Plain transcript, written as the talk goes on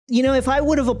if I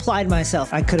would have applied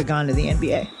myself, I could have gone to the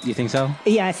NBA. You think so?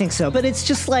 Yeah, I think so. But it's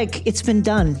just like, it's been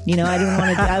done. I didn't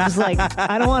want to, I was like,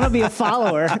 I don't want to be a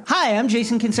follower. Hi, I'm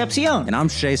Jason Concepcion. And I'm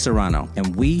Shea Serrano.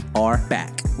 And we are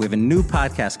back. We have a new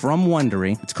podcast from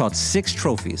Wondery. It's called Six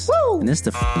Trophies. Woo! And it's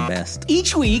the best.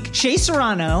 Each week, Shea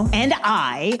Serrano and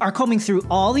I are combing through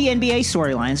all the NBA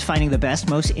storylines, finding the best,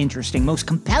 most interesting, most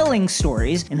compelling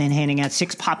stories, and then handing out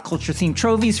 6 pop culture themed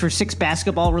trophies for 6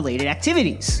 basketball related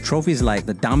activities. Trophies like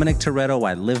the Dominic Toretto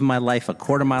I Live My Life a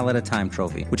Quarter Mile at a Time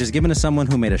trophy, which is given to someone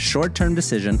who made a short-term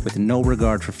decision with no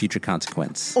regard for future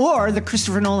consequence. Or the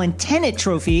Christopher Nolan Tenet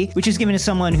trophy, which is given to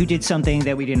someone who did something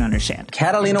that we didn't understand.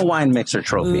 Catalina Wine Mixer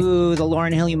trophy. Ooh, the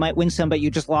Lauryn Hill, you might win some, but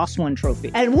you just lost one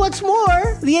trophy. And what's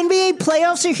more, the NBA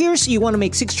playoffs are here, so you want to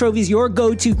make Six Trophies your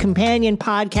go-to companion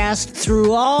podcast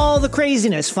through all the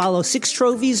craziness. Follow Six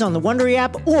Trophies on the Wondery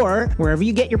app or wherever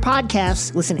you get your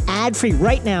podcasts. Listen ad-free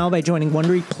right now by joining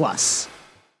Wondery Plus.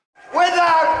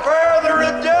 Without further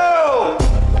ado!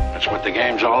 That's what the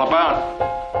game's all about.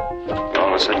 All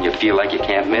of a sudden you feel like you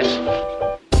can't miss.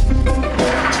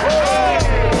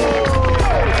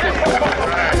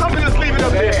 I'm just leave it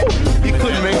up there. You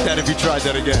couldn't make that if you tried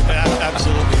that again.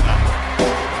 Absolutely not.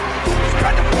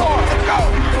 Spread the floor, let's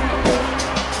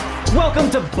go!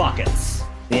 Welcome to Buckets,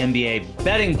 the NBA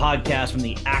betting podcast from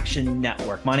the Action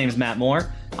Network. My name is Matt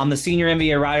Moore. I'm the senior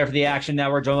NBA writer for the Action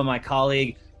Network, joined by my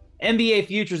colleague, NBA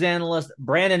futures analyst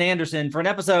Brandon Anderson, for an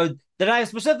episode that I have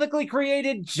specifically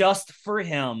created just for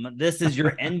him. This is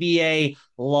your NBA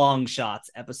Longshots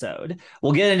episode.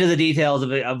 We'll get into the details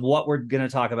of what we're going to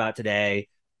talk about today,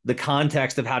 the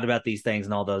context of how to bet these things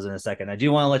and all those in a second. I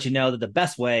do want to let you know that the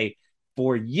best way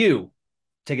for you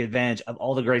to take advantage of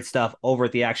all the great stuff over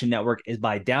at the Action Network is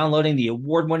by downloading the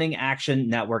award-winning Action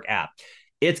Network app.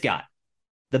 It's got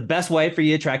the best way for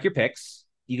you to track your picks.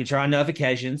 You can turn on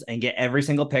notifications and get every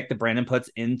single pick that Brandon puts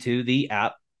into the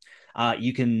app.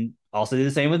 You can also do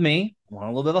the same with me. I'm on a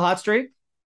little bit of a hot streak.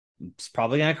 It's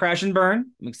probably going to crash and burn.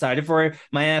 I'm excited for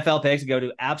my NFL picks to go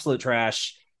to absolute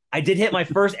trash. I did hit my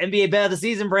first NBA bet of the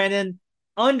season, Brandon,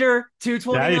 under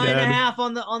 229.5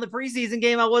 on the preseason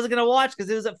game I wasn't going to watch because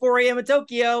it was at 4 a.m. in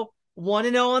Tokyo.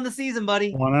 1-0 on the season,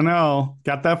 buddy. 1-0.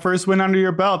 Got that first win under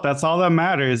your belt. That's all that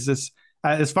matters.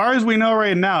 As far as we know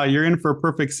right now, you're in for a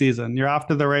perfect season. You're off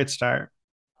to the right start.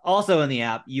 Also in the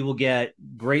app, you will get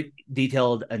great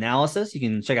detailed analysis. You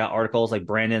can check out articles like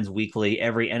Brandon's weekly,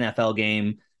 every NFL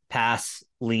game, pass,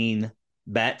 lean,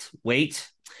 bet, weight.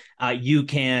 You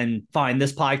can find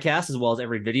this podcast as well as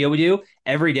every video we do.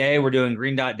 Every day we're doing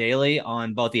Green Dot Daily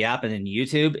on both the app and in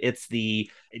YouTube. It's the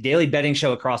daily betting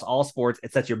show across all sports.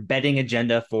 It sets your betting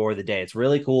agenda for the day. It's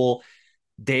really cool.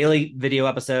 Daily video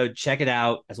episode. Check it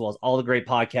out, as well as all the great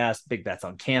podcasts, Big Bets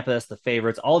on Campus, the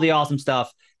favorites, all the awesome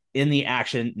stuff in the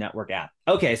Action Network app.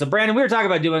 Okay, so Brandon, we were talking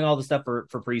about doing all the stuff for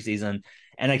preseason,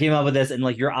 and I came up with this, and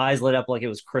like your eyes lit up like it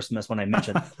was Christmas when I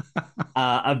mentioned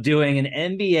of doing an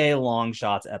NBA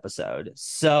Longshots episode.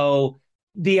 So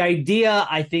the idea,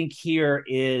 I think, here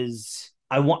is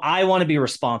I want to be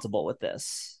responsible with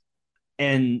this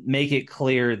and make it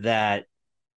clear that,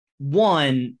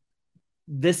 one,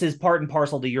 this is part and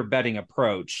parcel to your betting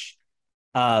approach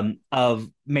of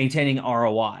maintaining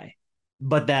ROI,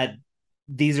 but that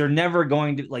these are never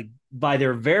going to, like, by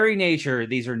their very nature,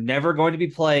 these are never going to be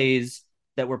plays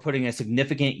that we're putting a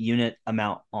significant unit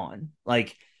amount on.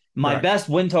 Like my best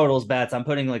win totals bets, I'm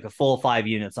putting like a full 5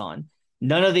 units on.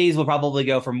 None of these will probably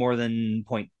go for more than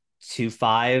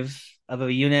 0.25 of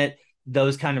a unit.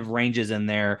 Those kind of ranges in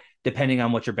there, depending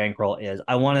on what your bankroll is.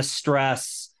 I want to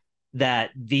stress that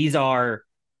these are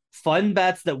fun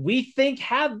bets that we think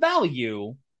have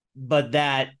value, but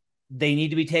that they need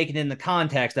to be taken in the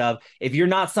context of, if you're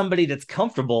not somebody that's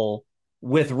comfortable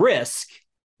with risk,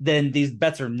 then these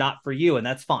bets are not for you, and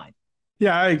that's fine.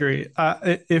 Yeah, I agree.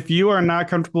 If you are not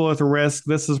comfortable with risk,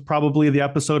 this is probably the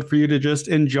episode for you to just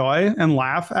enjoy and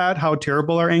laugh at how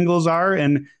terrible our angles are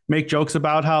and make jokes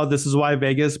about how this is why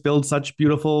Vegas builds such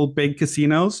beautiful big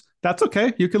casinos. That's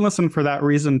okay. You can listen for that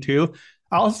reason too.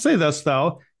 I'll say this,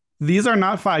 though. These are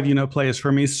not 5-unit plays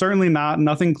for me. Certainly not.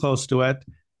 Nothing close to it.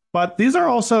 But these are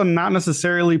also not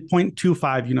necessarily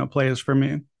 0.25-unit plays for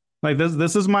me. Like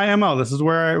this is my MO. This is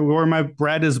where my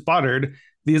bread is buttered.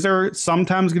 These are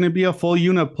sometimes going to be a full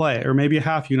unit play or maybe a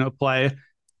half unit play.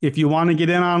 If you want to get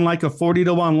in on like a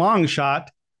 40-1 long shot,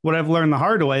 what I've learned the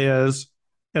hard way is,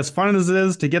 as fun as it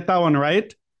is to get that one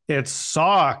right, it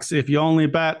sucks if you only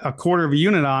bet a quarter of a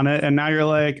unit on it. And now you're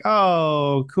like,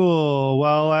 oh, cool.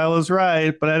 Well, I was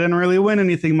right, but I didn't really win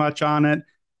anything much on it.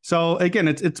 So again,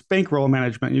 it's bankroll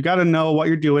management. You got to know what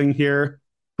you're doing here.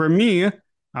 For me,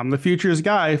 I'm the futures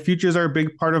guy. Futures are a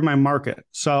big part of my market.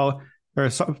 So or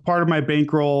part of my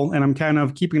bankroll, and I'm kind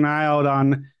of keeping an eye out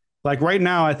on, like right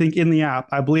now, I think in the app,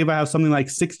 I believe I have something like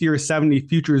 60 or 70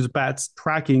 futures bets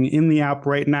tracking in the app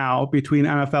right now between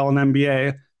NFL and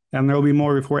NBA. And there will be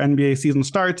more before NBA season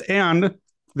starts. And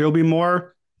there will be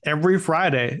more every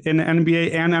Friday in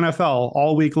NBA and NFL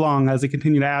all week long as they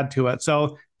continue to add to it.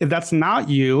 So if that's not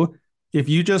you, if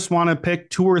you just want to pick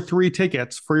 2 or 3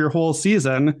 tickets for your whole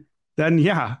season, then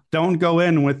yeah, don't go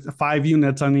in with 5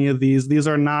 units on any of these. These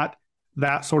are not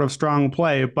that sort of strong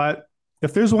play. But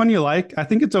if there's one you like, I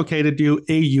think it's okay to do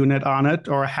a unit on it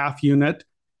or a half unit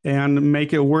and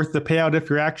make it worth the payout if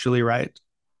you're actually right.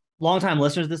 Longtime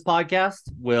listeners to this podcast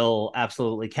will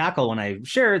absolutely cackle when I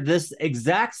share this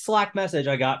exact Slack message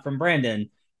I got from Brandon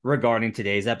regarding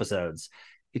today's episodes.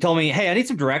 He told me, hey, I need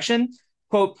some direction.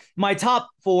 Quote, my top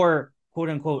 4 quote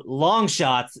unquote long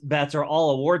shots bets are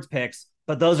all awards picks,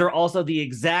 but those are also the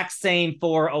exact same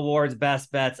 4 awards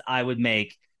best bets I would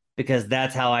make because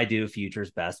that's how I do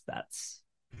futures best bets.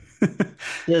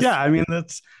 Yeah, I mean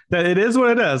that it is what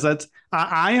it is. That's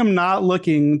I am not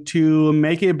looking to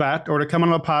make a bet or to come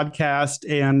on a podcast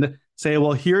and say,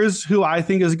 well, here's who I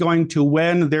think is going to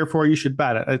win, therefore you should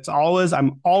bet it.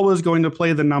 I'm always going to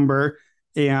play the number.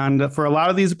 And for a lot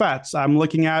of these bets, I'm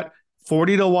looking at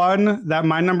 40 to 1 that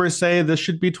my numbers say this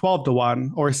should be 12 to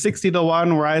 1, or 60 to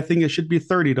 1 where I think it should be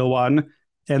 30 to 1.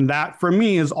 And that for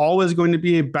me is always going to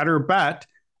be a better bet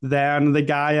than the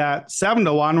guy at 7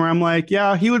 to 1 where I'm like,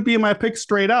 yeah, he would be my pick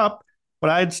straight up,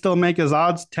 but I'd still make his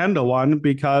odds 10 to 1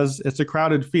 because it's a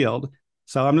crowded field.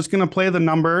 So I'm just going to play the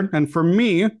number. And for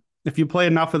me, if you play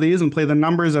enough of these and play the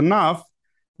numbers enough,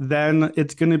 then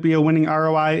it's going to be a winning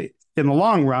ROI in the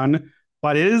long run.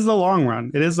 But it is the long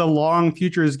run. It is a long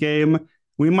futures game.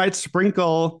 We might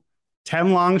sprinkle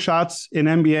 10 long shots in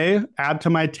NBA, add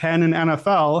to my 10 in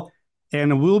NFL,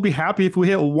 and we'll be happy if we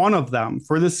hit one of them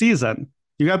for the season.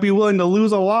 You got to be willing to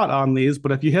lose a lot on these,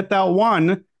 but if you hit that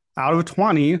one out of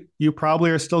 20, you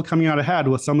probably are still coming out ahead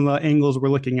with some of the angles we're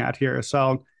looking at here.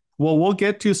 So we'll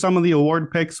get to some of the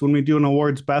award picks when we do an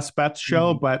awards best bets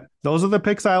show, but those are the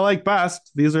picks I like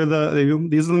best. These are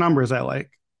the numbers I like.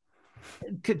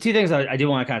 2 things I do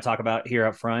want to kind of talk about here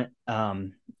up front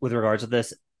with regards to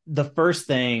this. The first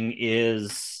thing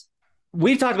is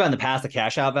we've talked about in the past the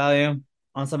cash out value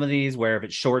on some of these, where if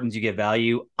it shortens, you get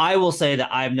value. I will say that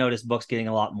I've noticed books getting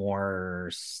a lot more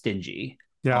stingy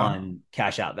on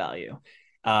cash out value.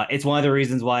 It's one of the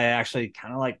reasons why I actually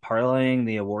kind of like parlaying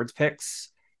the awards picks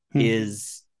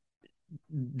is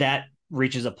that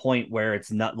reaches a point where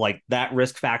it's not like that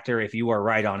risk factor. If you are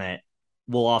right on it,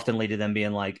 will often lead to them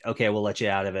being like, okay, we'll let you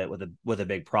out of it with a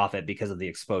big profit because of the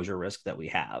exposure risk that we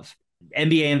have.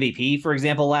 NBA MVP, for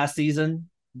example, last season,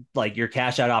 like your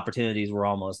cash out opportunities were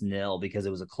almost nil because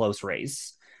it was a close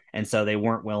race. And so they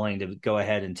weren't willing to go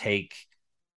ahead and take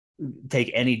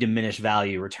any diminished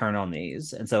value return on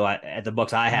these. And so at the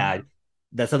books I had,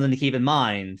 that's something to keep in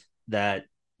mind, that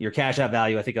your cash out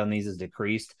value, I think, on these is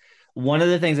decreased. One of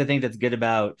the things I think that's good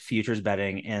about futures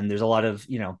betting, and there's a lot of,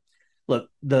 look,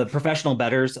 the professional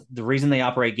bettors, the reason they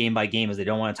operate game by game is they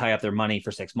don't want to tie up their money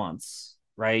for 6 months,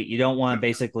 right? You don't want to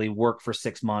basically work for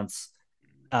 6 months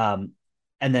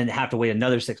and then have to wait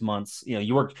another 6 months.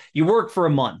 You work for a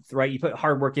month, right? You put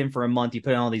hard work in for a month, you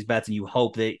put in all these bets and you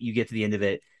hope that you get to the end of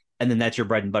it. And then that's your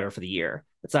bread and butter for the year.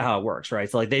 That's not how it works, right?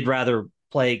 So like they'd rather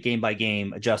play game by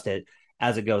game, adjust it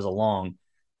as it goes along.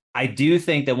 I do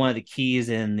think that one of the keys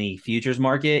in the futures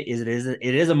market is it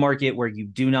is a market where you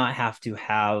do not have to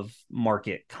have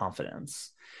market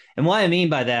confidence. And what I mean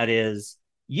by that is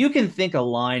you can think a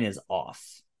line is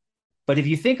off, but if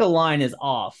you think a line is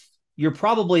off, you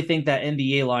probably think that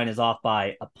NBA line is off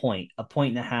by a point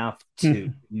and a half, 2,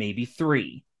 maybe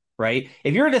 3, right?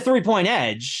 If you're at a 3-point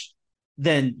edge,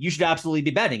 then you should absolutely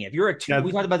be betting. If you're at 2,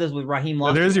 we talked about this with Raheem.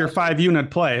 There's your 5 unit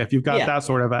play if you've got that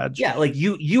sort of edge. Yeah, like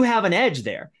you have an edge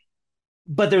there.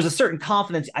 But there's a certain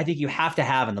confidence I think you have to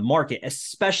have in the market,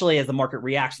 especially as the market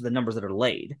reacts to the numbers that are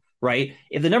laid, right?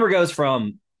 If the number goes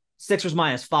from Sixers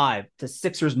 -5 to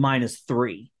Sixers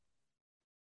 -3,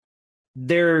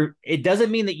 it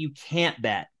doesn't mean that you can't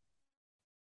bet,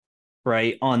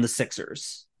 right, on the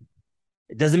Sixers.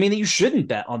 It doesn't mean that you shouldn't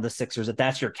bet on the Sixers if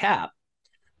that's your cap.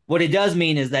 What it does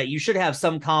mean is that you should have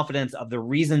some confidence of the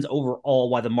reasons overall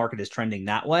why the market is trending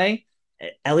that way,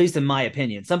 at least in my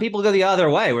opinion. Some people go the other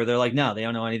way where they're like, no, they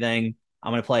don't know anything.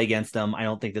 I'm going to play against them. I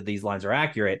don't think that these lines are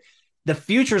accurate. The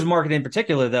futures market in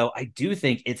particular, though, I do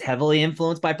think it's heavily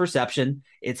influenced by perception.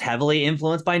 It's heavily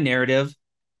influenced by narrative.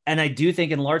 And I do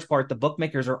think in large part, the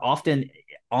bookmakers are often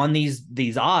on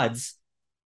these odds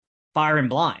firing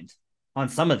blind on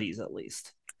some of these at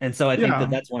least. And so I think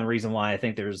that's one reason why I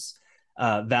think there's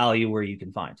value where you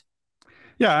can find.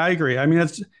 Yeah, I agree. I mean,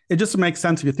 it just makes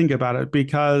sense if you think about it,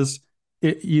 because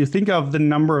you think of the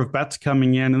number of bets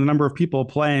coming in and the number of people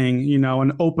playing,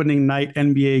 an opening night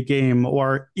NBA game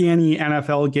or any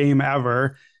NFL game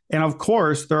ever. And of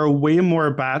course, there are way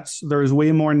more bets. There's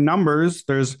way more numbers.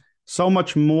 There's so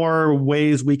much more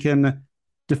ways we can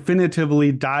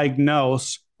definitively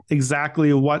diagnose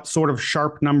exactly what sort of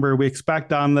sharp number we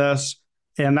expect on this.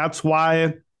 And that's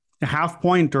why a half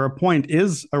point or a point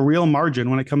is a real margin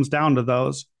when it comes down to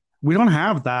those. We don't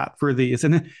have that for these.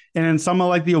 And in some of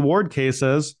like the award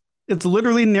cases, it's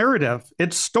literally narrative.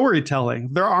 It's storytelling.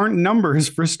 There aren't numbers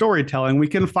for storytelling. We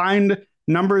can find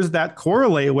numbers that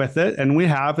correlate with it, and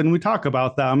we talk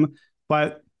about them.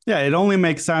 But yeah, it only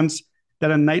makes sense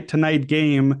that a night to night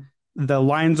game, the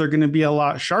lines are going to be a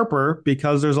lot sharper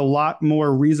because there's a lot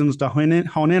more reasons to hone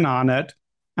in on it.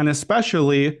 And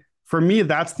especially for me,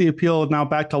 that's the appeal now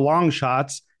back to long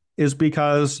shots, is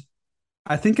because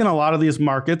I think in a lot of these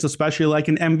markets, especially like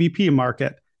an MVP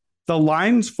market, the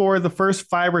lines for the first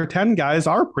 5 or 10 guys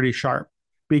are pretty sharp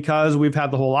because we've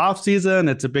had the whole offseason.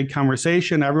 It's a big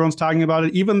conversation. Everyone's talking about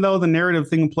it. Even though the narrative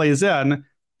thing plays in,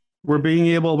 we're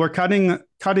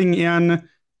cutting in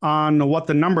on what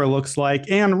the number looks like.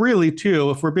 And really,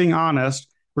 too, if we're being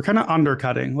honest, we're kind of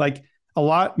undercutting. Like a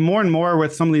lot more and more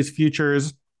with some of these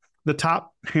futures, the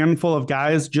top handful of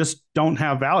guys just don't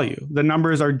have value. The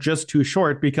numbers are just too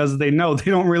short because they know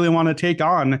they don't really want to take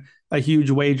on a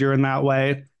huge wager in that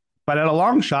way. But at a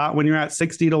long shot, when you're at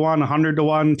 60 to 1, 100 to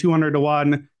 1, 200 to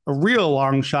 1, a real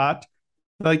long shot,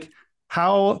 like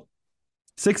how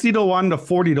 60 to 1 to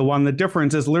 40 to 1, the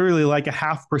difference is literally like a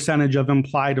half percentage of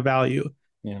implied value.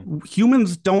 Yeah.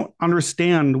 Humans don't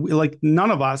understand, like none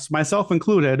of us, myself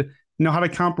included, know how to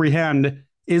comprehend,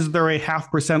 is there a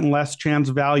 0.5% less chance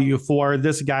value for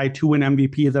this guy to win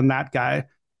MVP than that guy?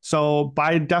 So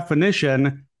by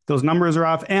definition, those numbers are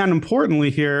off. And importantly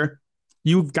here,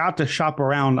 you've got to shop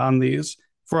around on these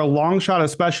for a long shot,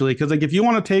 especially because like if you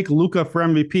want to take Luka for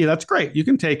MVP, that's great. You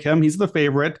can take him. He's the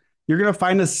favorite. You're going to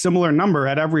find a similar number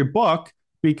at every book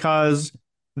because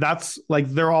that's like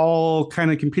they're all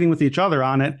kind of competing with each other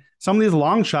on it. Some of these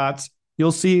long shots,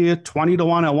 you'll see 20 to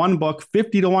 1 at one book,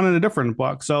 50 to 1 in a different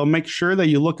book. So make sure that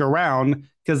you look around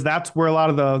because that's where a lot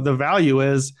of the value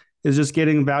is just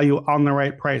getting value on the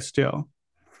right price too.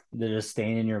 There's a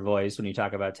stain in your voice when you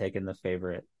talk about taking the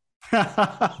favorite.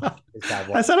 I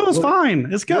said it was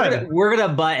fine. It's good. We're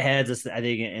gonna butt heads, I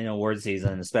think, in award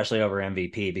season, especially over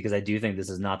MVP, because I do think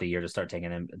this is not the year to start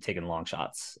taking long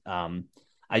shots.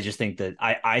 I just think that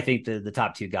I think that the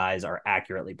top 2 guys are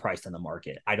accurately priced in the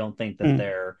market. I don't think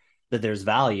that there's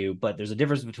value, but there's a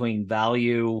difference between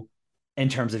value in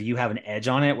terms of you have an edge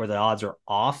on it where the odds are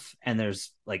off, and there's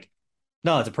like,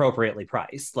 no, it's appropriately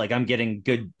priced. Like I'm getting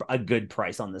a good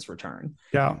price on this return.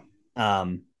 Yeah.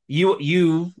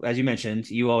 You, as you mentioned,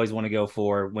 you always want to go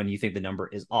for when you think the number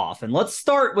is off. And let's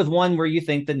start with one where you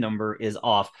think the number is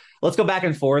off. Let's go back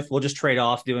and forth. We'll just trade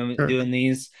off doing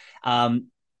these.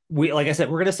 Like I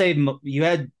said, we're going to say you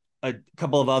had a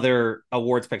couple of other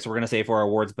awards picks we're going to say for our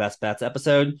awards best bets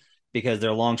episode, because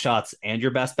they're long shots and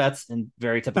your best bets in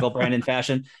very typical Brandon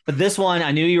fashion. But this one,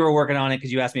 I knew you were working on it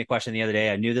because you asked me a question the other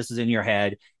day. I knew this was in your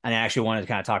head, and I actually wanted to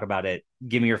kind of talk about it.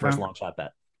 Give me your first long shot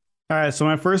bet. All right, so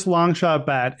my first long shot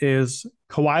bet is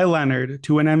Kawhi Leonard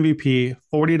to an MVP,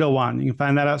 40 to 1. You can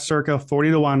find that at circa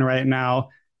 40 to 1 right now.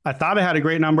 I thought I had a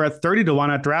great number at 30 to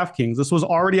 1 at DraftKings. This was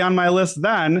already on my list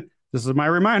then. This is my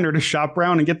reminder to shop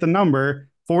around and get the number.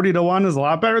 40 to 1 is a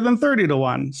lot better than 30 to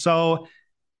 1. So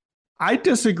I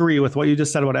disagree with what you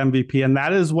just said about MVP, and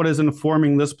that is what is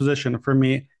informing this position for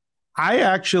me. I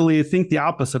actually think the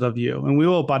opposite of you, and we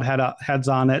will butt heads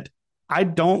on it. I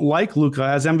don't like Luka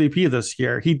as MVP this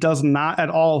year. He does not at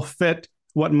all fit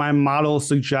what my model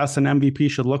suggests an MVP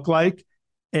should look like.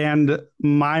 And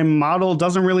my model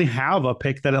doesn't really have a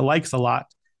pick that it likes a lot.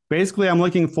 Basically, I'm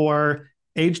looking for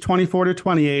age 24 to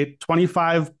 28,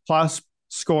 25 plus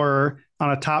scorer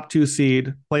on a top 2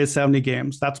 seed, plays 70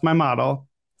 games. That's my model.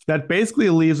 That basically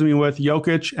leaves me with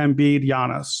Jokic, Embiid,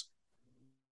 Giannis.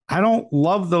 I don't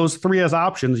love those 3 as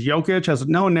options. Jokic has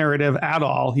no narrative at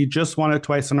all. He just won it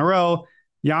twice in a row.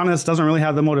 Giannis doesn't really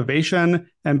have the motivation,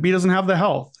 and B doesn't have the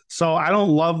health. So I don't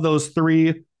love those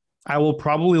 3. I will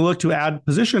probably look to add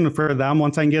position for them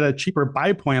once I can get a cheaper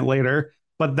buy point later.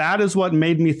 But that is what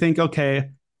made me think, okay,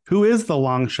 who is the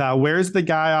long shot? Where's the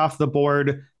guy off the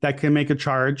board that can make a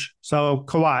charge? So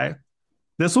Kawhi.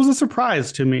 This was a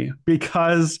surprise to me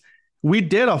because we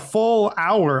did a full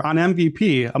hour on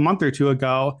MVP a month or 2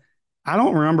 ago. I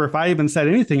don't remember if I even said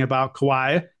anything about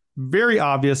Kawhi. Very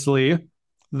obviously,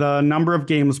 the number of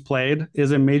games played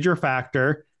is a major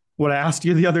factor. What I asked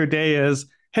you the other day is,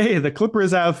 hey, the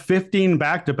Clippers have 15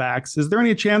 back-to-backs. Is there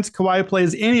any chance Kawhi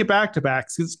plays any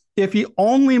back-to-backs? Because if he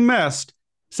only missed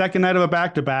second night of a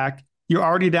back-to-back, you're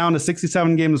already down to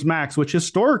 67 games max, which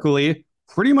historically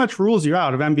pretty much rules you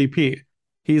out of MVP.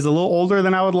 He's a little older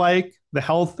than I would like. The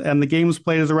health and the games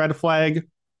played is a red flag.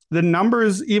 The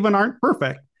numbers even aren't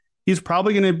perfect. He's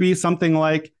probably going to be something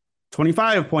like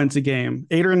 25 points a game,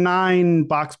 8 or 9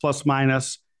 box plus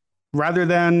minus, rather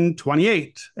than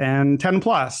 28 and 10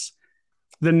 plus.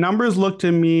 The numbers look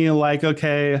to me like,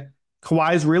 okay,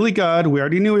 Kawhi's really good. We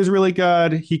already knew he was really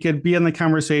good. He could be in the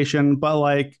conversation, but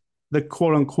like the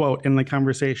quote unquote in the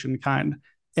conversation kind.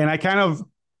 And I kind of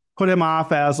put him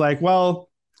off as like, well,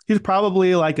 he's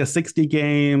probably like a 60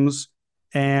 games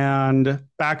and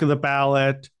back of the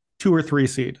ballot 2 or 3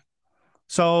 seed.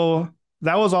 So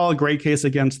that was all a great case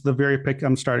against the very pick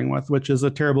I'm starting with, which is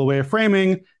a terrible way of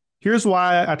framing. Here's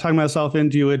why I talked myself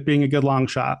into it being a good long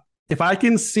shot. If I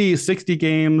can see 60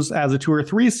 games as a 2 or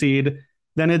 3 seed,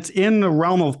 then it's in the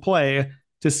realm of play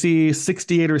to see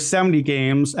 68 or 70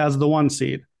 games as the 1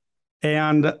 seed.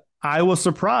 And I was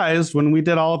surprised when we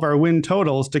did all of our win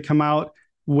totals to come out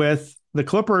with the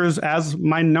Clippers as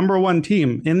my number 1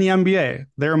 team in the NBA.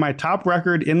 They're my top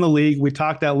record in the league. We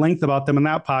talked at length about them in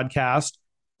that podcast.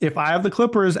 If I have the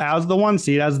Clippers as the 1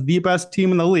 seed, as the best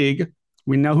team in the league,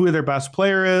 we know who their best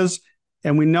player is.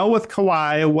 And we know with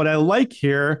Kawhi, what I like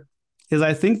here is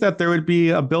I think that there would be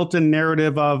a built-in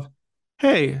narrative of,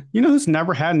 hey, you know who's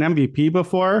never had an MVP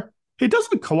before? Hey,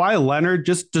 doesn't Kawhi Leonard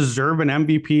just deserve an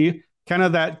MVP? Kind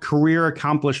of that career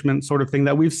accomplishment sort of thing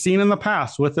that we've seen in the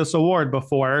past with this award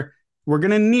before. We're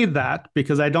going to need that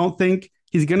because I don't think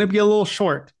he's going to be a little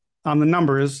short on the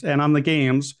numbers and on the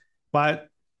games. But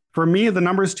for me, the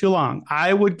number is too long.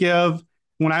 I would give,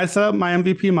 when I set up my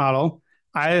MVP model,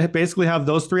 I basically have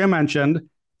those 3 I mentioned,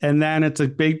 and then it's a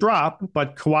big drop,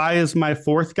 but Kawhi is my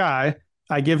 4th guy.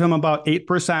 I give him about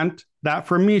 8%. That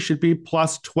for me should be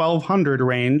plus 1,200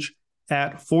 range.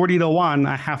 At 40-1,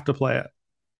 I have to play it.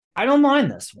 I don't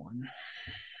mind this one.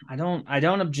 I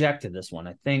don't object to this one.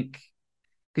 I think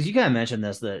because you kind of mentioned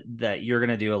this that you're going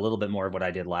to do a little bit more of what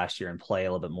I did last year and play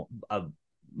a little bit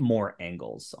more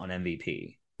angles on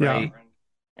MVP, right? Yeah.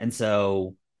 And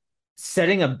so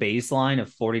setting a baseline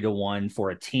of 40-1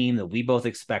 for a team that we both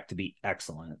expect to be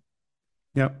excellent.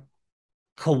 Yep.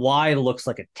 Kawhi looks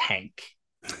like a tank.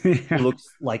 Yeah. He looks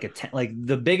like a tank. Like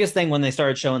the biggest thing when they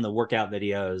started showing the workout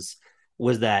videos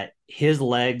was that his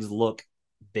legs look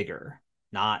bigger,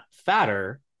 not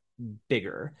fatter,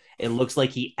 bigger. It looks like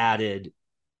he added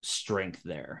strength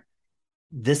there.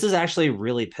 This is actually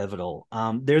really pivotal.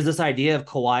 There's this idea of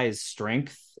Kawhi's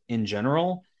strength in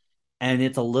general, and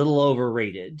it's a little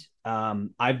overrated.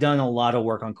 I've done a lot of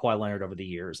work on Kawhi Leonard over the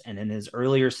years, and in his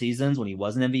earlier seasons when he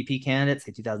was an MVP candidate,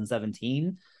 say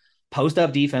 2017,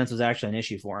 post-up defense was actually an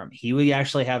issue for him. He would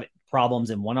actually have problems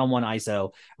in one-on-one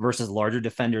ISO versus larger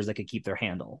defenders that could keep their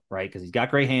handle, right? Because he's got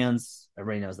great hands.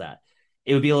 Everybody knows that.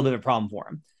 It would be a little bit of a problem for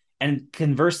him. And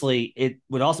conversely, it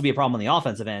would also be a problem on the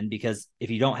offensive end because if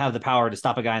you don't have the power to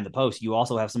stop a guy in the post, you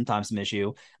also have sometimes some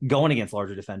issue going against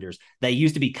larger defenders. That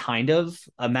used to be kind of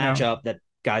a matchup that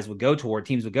teams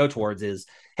would go towards is,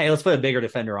 hey, let's put a bigger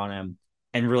defender on him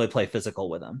and really play physical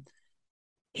with him.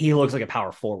 He looks like a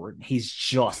power forward. He's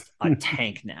just a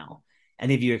tank now.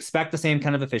 And if you expect the same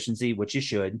kind of efficiency, which you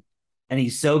should, and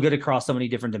he's so good across so many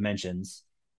different dimensions,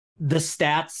 the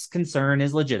stats concern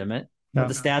is legitimate. No.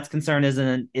 The stats concern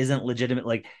isn't legitimate.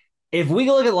 Like if we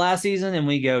look at last season and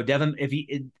we go, Devin,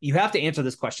 you have to answer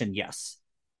this question, yes.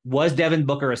 Was Devin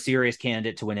Booker a serious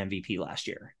candidate to win MVP last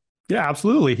year? Yeah,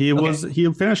 absolutely.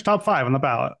 He finished top 5 on the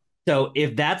ballot. So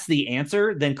if that's the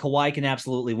answer, then Kawhi can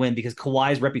absolutely win because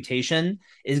Kawhi's reputation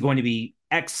is going to be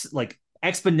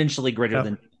exponentially greater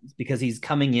than because he's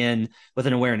coming in with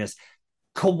an awareness.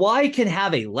 Kawhi can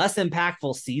have a less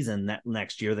impactful season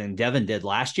next year than Devin did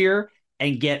last year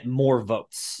and get more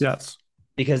votes. Yes.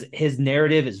 Because his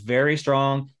narrative is very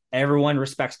strong. Everyone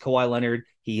respects Kawhi Leonard.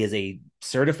 He is a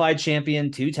certified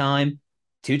champion, two-time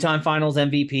finals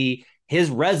MVP.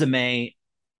 His resume,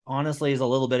 honestly, is a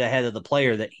little bit ahead of the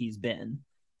player that he's been.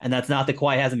 And that's not that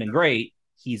Kawhi hasn't been great.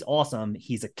 He's awesome.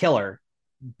 He's a killer.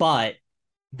 But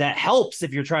that helps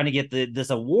if you're trying to get this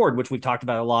award, which we've talked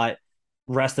about a lot,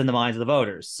 rest in the minds of the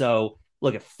voters. So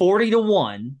look, at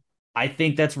 40-1, I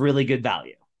think that's really good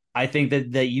value. I think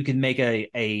that you can make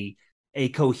a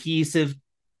cohesive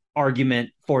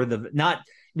argument for not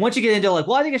once you get into like,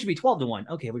 well, I think it should be 12-1.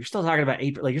 Okay, but you're still talking about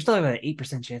 8. Like you're still talking about an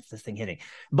 8% chance of this thing hitting.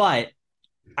 But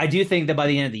I do think that by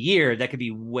the end of the year, that could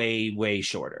be way, way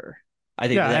shorter. I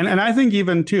think and I think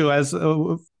even too, as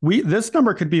this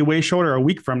number could be way shorter a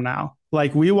week from now.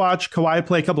 Like we watch Kawhi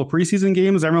play a couple of preseason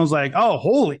games. Everyone's like, oh,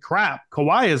 holy crap,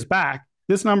 Kawhi is back.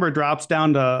 This number drops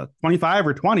down to 25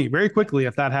 or 20 very quickly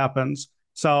if that happens.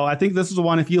 So I think this is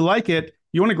one, if you like it,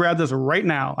 you want to grab this right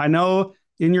now. I know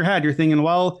in your head you're thinking,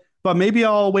 well, but maybe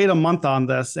I'll wait a month on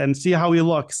this and see how he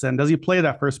looks. And does he play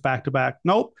that first back-to-back?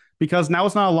 Nope, because now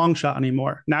it's not a long shot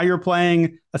anymore. Now you're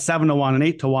playing a 7-1, an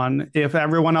 8-1. If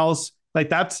everyone else, like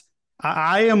that's,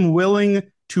 I am willing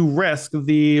to risk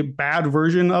the bad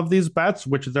version of these bets,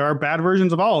 which there are bad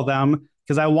versions of all of them,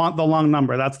 because I want the long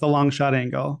number. That's the long shot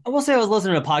angle. I will say I was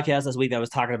listening to a podcast this week that was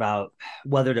talking about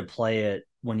whether to play it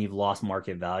when you've lost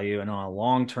market value. And on a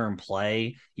long-term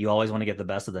play, you always want to get the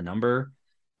best of the number.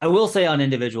 I will say on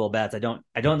individual bets, I don't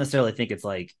necessarily think it's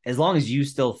like, as long as you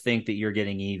still think that you're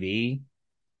getting EV,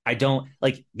 I don't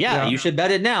like, you should bet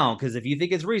it now. Cause if you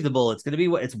think it's reasonable, it's going to be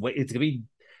what it's going to be,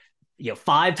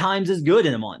 5 times as good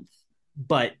in a month.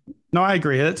 But no, I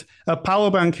agree. It's Paolo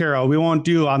Banchero. We won't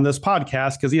do on this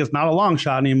podcast because he is not a long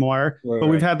shot anymore. But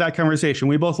we've had that conversation.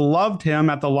 We both loved him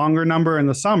at the longer number in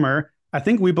the summer. I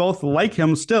think we both like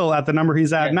him still at the number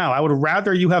he's at now. I would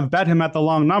rather you have bet him at the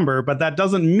long number, but that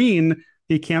doesn't mean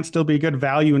he can't still be good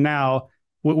value now.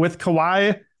 With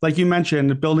Kawhi, like you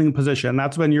mentioned, building position.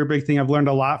 That's been your big thing. I've learned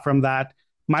a lot from that.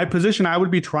 My position I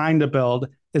would be trying to build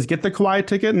is get the Kawhi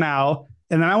ticket now.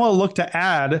 And then I want to look to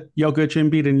add Jokic,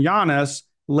 Embiid, and Giannis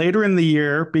later in the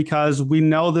year because we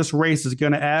know this race is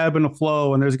going to ebb and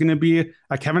flow and there's going to be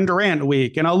a Kevin Durant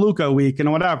week and a Luka week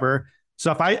and whatever.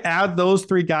 So if I add those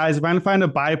 3 guys, if I can find a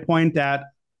buy point at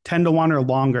 10-1 or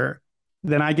longer,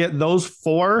 then I get those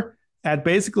 4 at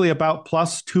basically about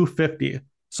plus 250.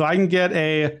 So I can get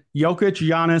a Jokic,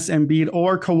 Giannis, Embiid,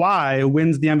 or Kawhi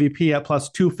wins the MVP at plus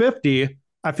 250.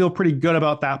 I feel pretty good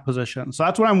about that position. So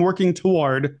that's what I'm working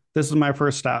toward. This is my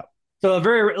first step. So a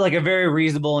very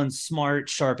reasonable and smart,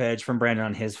 sharp edge from Brandon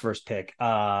on his first pick.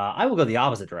 I will go the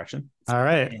opposite direction. All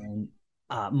right. And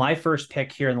my first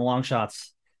pick here in the long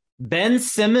shots, Ben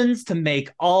Simmons to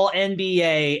make all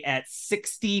NBA at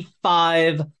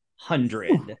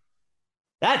 6,500.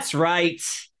 That's right.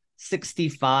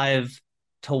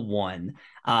 65-1.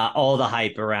 All the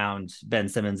hype around Ben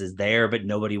Simmons is there, but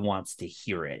nobody wants to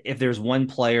hear it. If there's one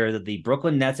player that the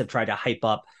Brooklyn Nets have tried to hype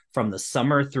up from the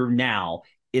summer through now,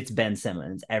 it's Ben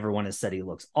Simmons. Everyone has said he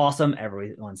looks awesome.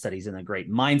 Everyone said he's in a great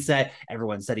mindset.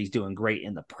 Everyone said he's doing great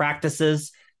in the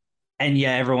practices. And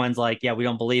everyone's like, we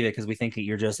don't believe it because we think that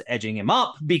you're just edging him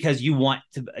up because you want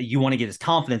to get his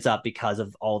confidence up because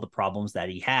of all the problems that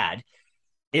he had.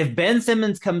 If Ben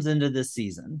Simmons comes into this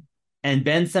season and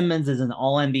Ben Simmons is an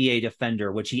all NBA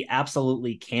defender, which he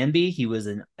absolutely can be, he was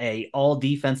an all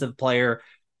defensive player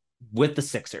with the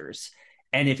Sixers.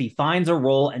 And if he finds a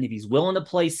role and if he's willing to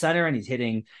play center and he's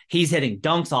hitting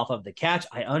dunks off of the catch,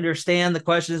 I understand the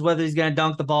question is whether he's going to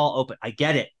dunk the ball open. I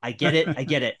get it.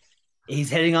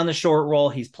 He's hitting on the short roll.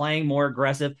 He's playing more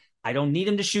aggressive. I don't need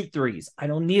him to shoot threes. I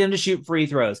don't need him to shoot free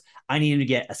throws. I need him to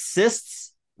get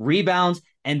assists, rebounds,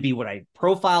 and be what I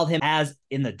profiled him as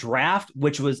in the draft,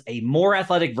 which was a more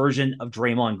athletic version of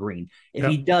Draymond Green. If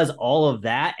he does all of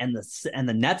that and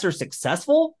the Nets are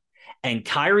successful and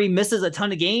Kyrie misses a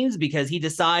ton of games because he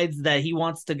decides that he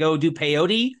wants to go do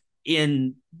peyote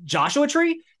in Joshua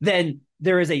Tree, then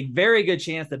there is a very good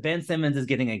chance that Ben Simmons is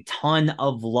getting a ton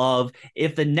of love.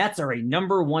 If the Nets are a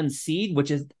number 1 seed, which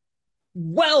is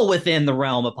well within the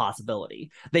realm of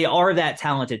possibility, they are that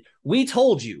talented. We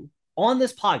told you on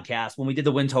this podcast when we did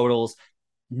the win totals,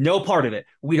 no part of it.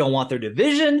 We don't want their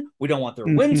division. We don't want their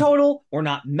win total. We're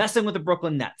not messing with the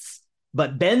Brooklyn Nets.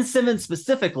 But Ben Simmons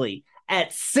specifically at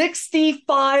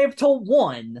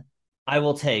 65-1, I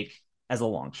will take as a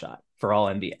long shot for all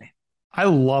NBA. I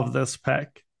love this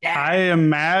pick. Yeah. I am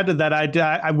mad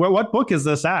that what book is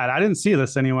this at? I didn't see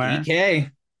this anywhere.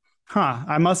 DK.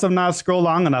 I must have not scrolled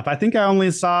long enough. I think I only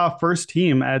saw first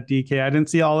team at DK. I didn't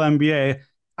see all NBA.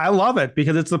 I love it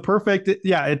because it's the perfect.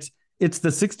 It's the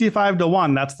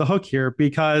 65-1. That's the hook here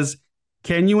because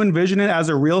can you envision it as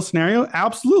a real scenario?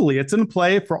 Absolutely. It's in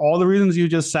play for all the reasons you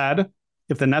just said.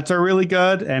 If the Nets are really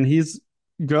good and he's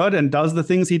good and does the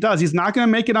things he does, he's not going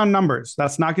to make it on numbers.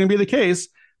 That's not going to be the case.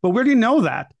 But we already know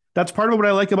that. That's part of what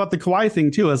I like about the Kawhi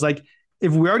thing too, is like,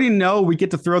 if we already know we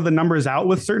get to throw the numbers out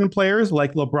with certain players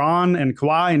like LeBron and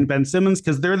Kawhi and Ben Simmons,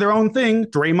 because they're their own thing.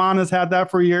 Draymond has had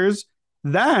that for years.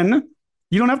 Then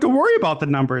you don't have to worry about the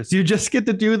numbers. You just get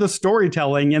to do the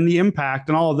storytelling and the impact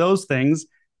and all of those things.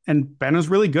 And Ben is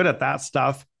really good at that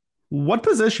stuff. What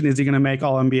position is he going to make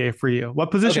all NBA for you?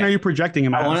 What position are you projecting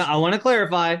him as? I want to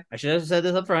clarify. I should have said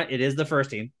this up front. It is the first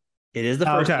team. It is the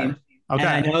first team. Okay. And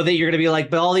I know that you're going to be like,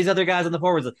 but all these other guys on the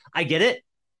forwards, I get it.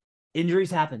 Injuries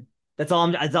happen. That's all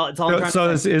I'm trying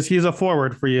to say. Is he's a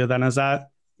forward for you then? Is that?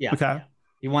 Yeah. Okay. Yeah.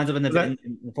 He winds up in the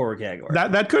forward category.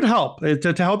 That could help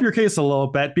to help your case a little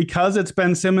bit, because it's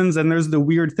Ben Simmons and there's the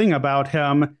weird thing about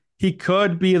him. He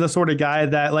could be the sort of guy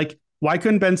that, like, why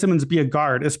couldn't Ben Simmons be a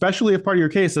guard? Especially if part of your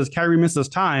case is Kyrie misses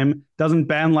time, doesn't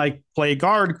Ben like play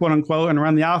guard, quote unquote, and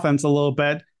run the offense a little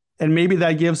bit? And maybe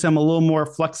that gives him a little more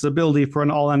flexibility for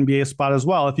an all NBA spot as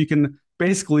well, if you can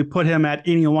basically put him at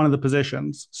any one of the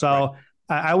positions. So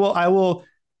right. I will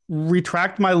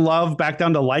retract my love back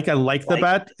down to like. I like the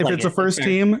bet. If it's a first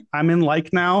team, I'm in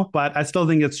like now, but I still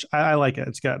think I like it.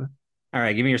 It's good. All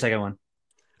right, give me your second one.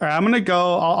 All right, I'm going to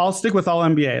go. I'll stick with all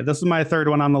NBA. This is my third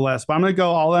one on the list, but I'm going to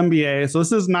go all NBA. So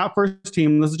this is not first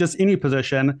team. This is just any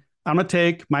position. I'm going to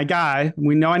take my guy.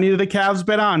 We know I needed a Cavs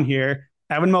bet on here.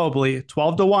 Evan Mobley,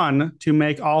 12-1 to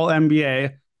make all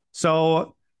NBA.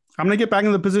 So I'm going to get back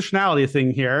into the positionality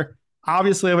thing here.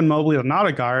 Obviously, Evan Mobley is not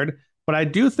a guard, but I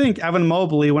do think Evan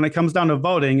Mobley, when it comes down to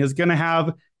voting, is going to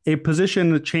have a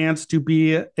position, a chance to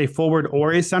be a forward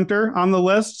or a center on the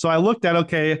list. So I looked at,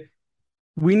 okay,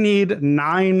 we need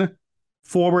 9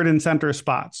 forward and center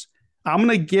spots. I'm going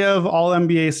to give all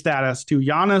NBA status to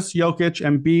Giannis, Jokic,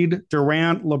 Embiid,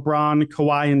 Durant, LeBron,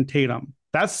 Kawhi, and Tatum.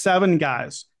 That's 7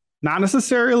 guys. Not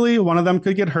necessarily one of them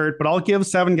could get hurt, but I'll give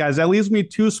 7 guys. That leaves me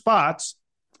 2 spots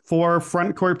for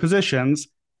front court positions.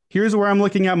 Here's where I'm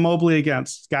looking at Mobley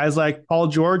against guys like Paul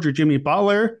George or Jimmy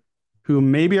Butler, who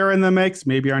maybe are in the mix,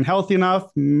 maybe aren't healthy enough,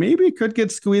 maybe could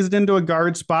get squeezed into a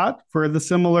guard spot for the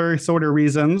similar sort of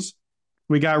reasons.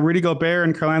 We got Rudy Gobert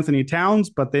and Karl-Anthony Towns,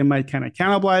 but they might kind of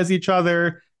cannibalize each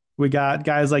other. We got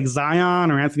guys like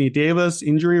Zion or Anthony Davis,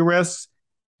 injury risks.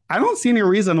 I don't see any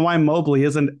reason why Mobley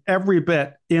isn't every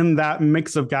bit in that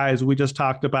mix of guys we just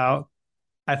talked about.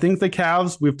 I think the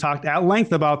Cavs, we've talked at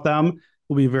length about them,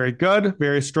 will be very good,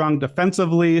 very strong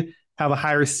defensively, have a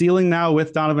higher ceiling now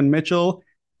with Donovan Mitchell.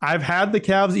 I've had the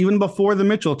Cavs even before the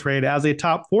Mitchell trade as a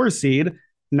top 4 seed.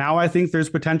 Now I think there's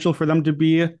potential for them to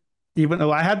be, even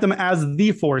though I had them as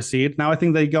the 4 seed, now I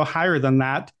think they go higher than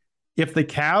that. If the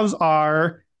Cavs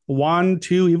are 1,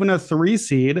 2, even a 3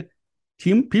 seed,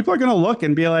 people are going to look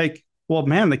and be like, well,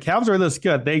 man, the Cavs are this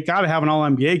good. They got to have an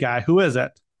all-NBA guy. Who is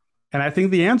it? And I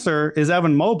think the answer is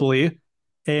Evan Mobley.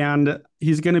 And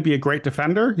he's going to be a great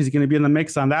defender. He's going to be in the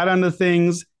mix on that end of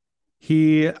things.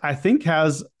 He, I think,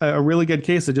 has a really good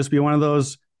case to just be one of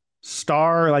those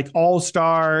star, like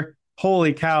all-star,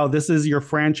 holy cow, this is your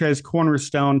franchise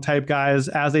cornerstone type guys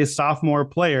as a sophomore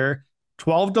player.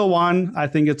 12-1, I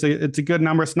think it's a good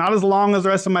number. It's not as long as the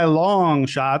rest of my long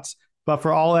shots, but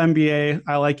for all NBA,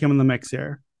 I like him in the mix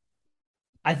here.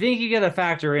 I think you got to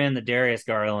factor in that Darius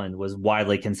Garland was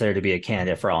widely considered to be a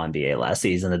candidate for all NBA last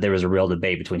season, that there was a real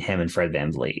debate between him and Fred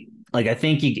VanVleet. Like, I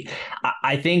think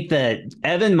that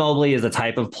Evan Mobley is the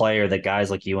type of player that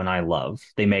guys like you and I love.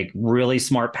 They make really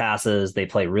smart passes. They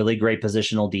play really great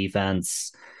positional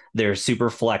defense. They're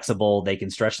super flexible. They can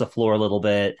stretch the floor a little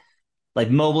bit. Like,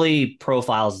 Mobley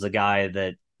profiles as a guy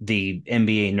that the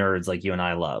NBA nerds like you and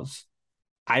I love.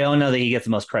 I don't know that he gets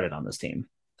the most credit on this team.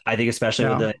 I think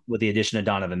especially with the addition of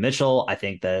Donovan Mitchell, I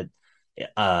think that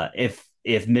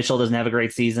if Mitchell doesn't have a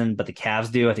great season, but the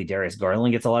Cavs do, I think Darius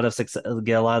Garland gets a lot of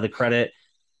the credit.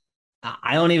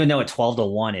 I don't even know at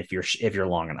 12-1 if you're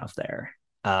long enough there.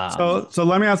 So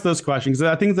let me ask this question, because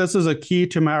I think this is a key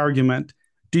to my argument.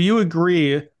 Do you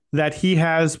agree that he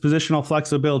has positional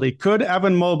flexibility? Could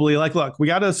Evan Mobley, look, we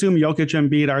got to assume Jokic and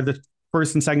Embiid are the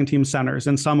first and second team centers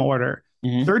in some order.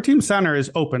 Mm-hmm. Third team center is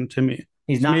open to me.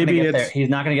 He's not going to get there. He's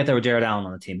not going to get there with Jared Allen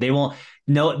on the team. They won't.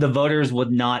 No, the voters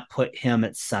would not put him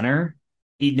at center,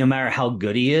 no matter how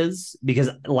good he is, because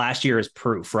last year is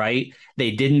proof, right?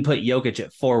 They didn't put Jokic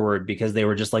at forward because they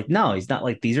were just like, no, he's not.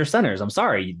 Like, these are centers. I'm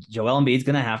sorry, Joel Embiid's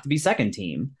going to have to be second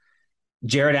team.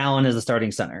 Jared Allen is a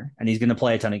starting center, and he's going to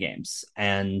play a ton of games,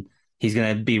 and he's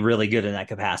going to be really good in that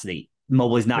capacity.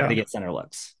 Mobley's not going to get center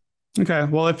looks. Okay.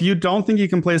 Well, if you don't think you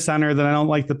can play center, then I don't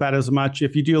like the bet as much.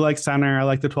 If you do like center, I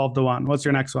like the 12-1. What's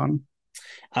your next one?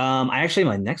 My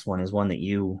next one is one that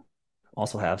you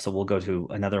also have. So we'll go to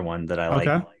another one that I like.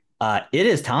 Okay. It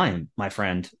is time, my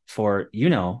friend, for,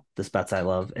 the bets I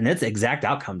love, and it's exact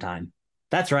outcome time.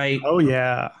 That's right. Oh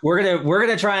yeah. We're going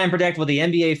to try and predict what the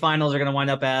NBA finals are going to wind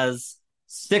up as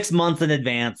 6 months in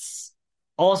advance.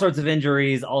 All sorts of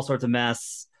injuries, all sorts of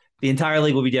mess. The entire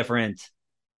league will be different.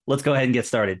 Let's go ahead and get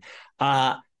started.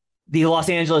 The Los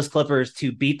Angeles Clippers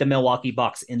to beat the Milwaukee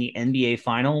Bucks in the NBA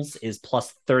Finals is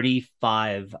plus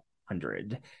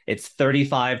 3,500. It's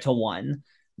 35-1.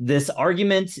 This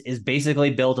argument is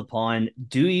basically built upon,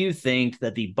 do you think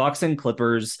that the Bucks and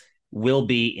Clippers will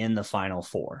be in the Final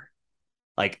Four.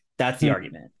 Like, that's the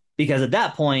argument. Because at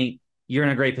that point, you're in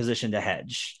a great position to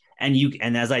hedge.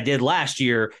 And as I did last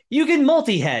year, you can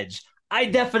multi-hedge. I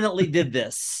definitely did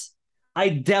this.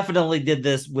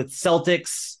 with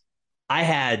Celtics. I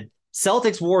had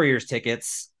Celtics Warriors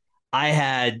tickets. I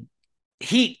had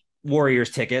Heat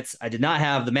Warriors tickets. I did not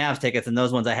have the Mavs tickets, and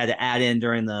those ones I had to add in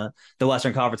during the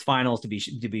Western Conference Finals to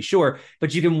be sure.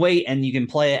 But you can wait and you can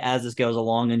play it as this goes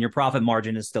along, and your profit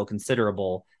margin is still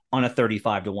considerable on a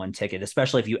 35-1 ticket,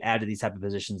 especially if you add to these type of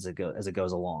positions as it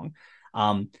goes along.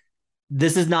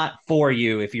 This is not for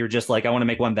you if you're just like, I want to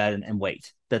make one bet and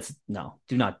wait. Do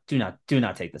not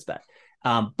take this bet.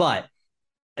 But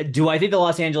do I think the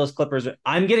Los Angeles Clippers?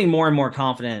 I'm getting more and more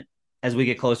confident as we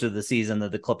get closer to the season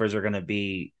that the Clippers are going to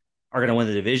win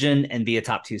the division and be a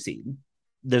top 2 seed.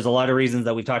 There's a lot of reasons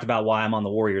that we've talked about why I'm on the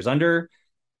Warriors under.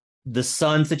 The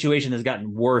Sun situation has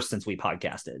gotten worse since we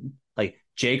podcasted. Like,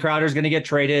 Jay Crowder's going to get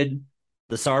traded.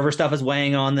 The Sarver stuff is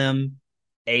weighing on them.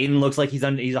 Aiden looks like he's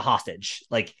a hostage.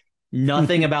 Like,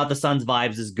 nothing about the Suns'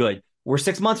 vibes is good. We're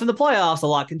 6 months from the playoffs. A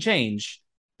lot can change.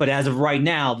 But as of right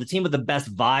now, the team with the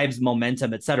best vibes,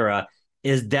 momentum, etc.,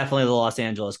 is definitely the Los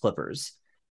Angeles Clippers.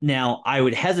 Now, I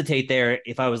would hesitate there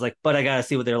if I was like, but I got to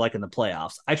see what they're like in the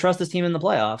playoffs. I trust this team in the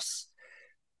playoffs.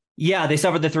 Yeah, they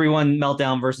suffered the 3-1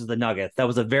 meltdown versus the Nuggets. That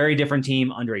was a very different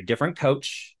team under a different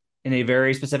coach in a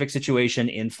very specific situation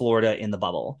in Florida in the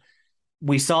bubble.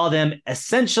 We saw them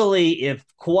essentially, if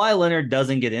Kawhi Leonard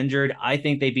doesn't get injured, I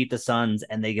think they beat the Suns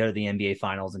and they go to the NBA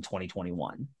Finals in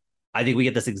 2021. I think we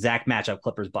get this exact matchup,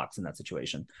 Clippers-Bucks, in that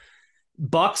situation.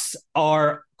 Bucks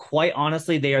are, quite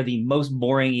honestly, they are the most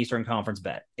boring Eastern Conference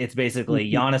bet. It's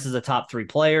basically Giannis is a top 3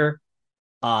 player.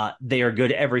 They are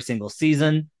good every single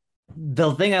season.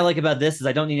 The thing I like about this is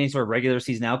I don't need any sort of regular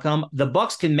season outcome. The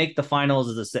Bucks can make the finals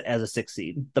as a 6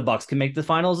 seed. The Bucks can make the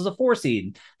finals as a 4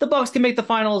 seed. The Bucks can make the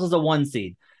finals as a 1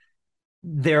 seed.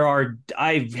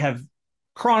 I have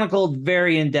chronicled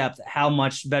very in depth how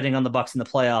much betting on the Bucks in the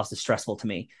playoffs is stressful to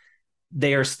me.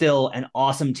 They are still an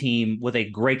awesome team with a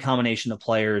great combination of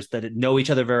players that know each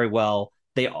other very well.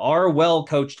 They are well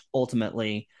coached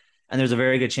ultimately, and there's a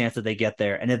very good chance that they get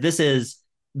there. And if this is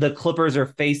the Clippers are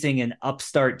facing an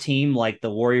upstart team like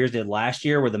the Warriors did last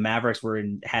year, where the Mavericks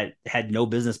had no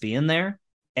business being there,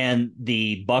 and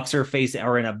the Bucks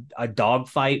are in a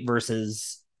dogfight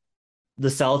versus the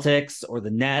Celtics or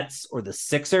the Nets or the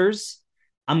Sixers,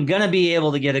 I'm gonna be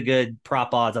able to get a good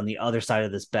prop odds on the other side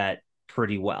of this bet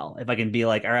pretty well. If I can be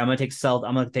like, all right, I'm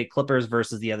gonna take Clippers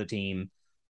versus the other team,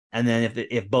 and then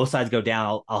if both sides go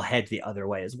down, I'll head the other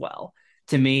way as well.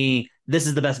 To me, this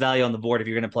is the best value on the board. If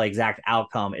you're going to play exact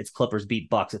outcome, it's Clippers beat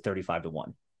Bucks at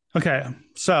 35-1. Okay,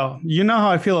 so you know how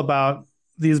I feel about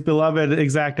these beloved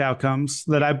exact outcomes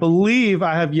that I believe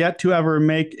I have yet to ever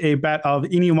make a bet of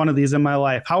any one of these in my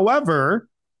life. However,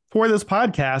 for this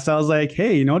podcast, I was like,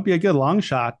 hey, you know what'd be a good long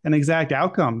shot? An exact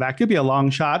outcome. That could be a long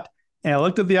shot. And I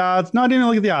looked at the odds. No, I didn't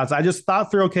look at the odds. I just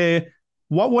thought through, okay,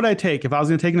 what would I take if I was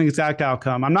going to take an exact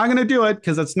outcome? I'm not going to do it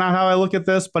because that's not how I look at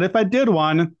this. But if I did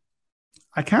one,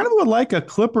 I kind of would like a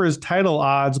Clippers title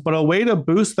odds, but a way to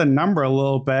boost the number a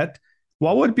little bit.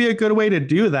 What would be a good way to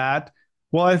do that?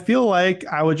 Well, I feel like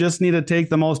I would just need to take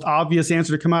the most obvious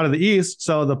answer to come out of the East.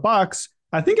 So the Bucks,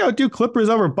 I think I would do Clippers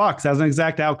over Bucks as an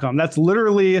exact outcome. That's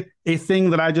literally a thing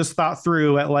that I just thought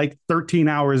through at like 13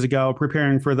 hours ago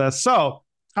preparing for this. So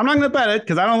I'm not going to bet it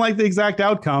because I don't like the exact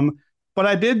outcome, but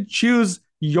I did choose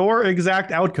your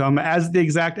exact outcome as the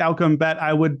exact outcome bet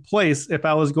I would place if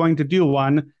I was going to do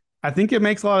one. I think it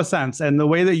makes a lot of sense. And the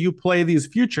way that you play these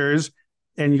futures,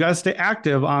 and you got to stay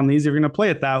active on these, if you're going to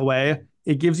play it that way,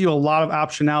 it gives you a lot of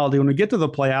optionality when we get to the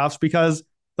playoffs, because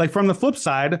like from the flip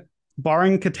side,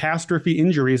 barring catastrophe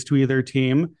injuries to either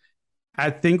team, I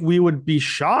think we would be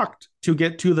shocked to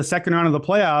get to the second round of the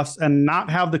playoffs and not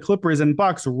have the Clippers and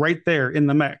Bucks right there in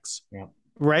the mix. Yeah.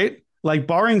 Right? Like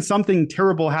barring something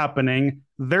terrible happening,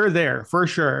 they're there for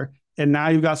sure. And now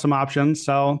you've got some options.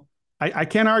 So I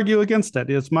can't argue against it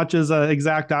as much as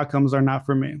exact outcomes are not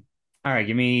for me. All right.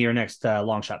 Give me your next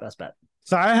long shot best bet.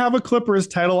 So I have a Clippers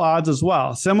title odds as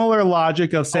well. Similar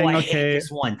logic of saying, I hate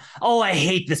this one. Oh, I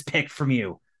hate this pick from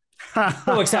you.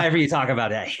 So excited for you to talk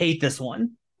about it. I hate this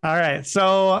one. All right.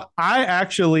 So I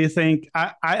actually think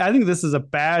I think this is a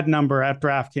bad number at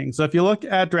DraftKings. So if you look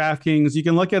at DraftKings, you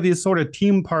can look at these sort of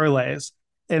team parlays.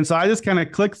 And so I just kind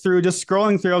of click through, just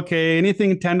scrolling through, okay,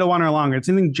 anything 10-1 or longer. It's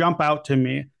anything jump out to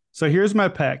me. So here's my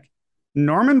pick.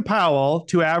 Norman Powell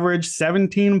to average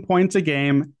 17 points a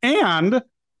game and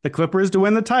the Clippers to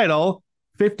win the title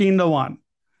 15-1.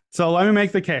 So let me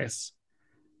make the case.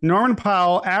 Norman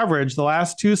Powell averaged the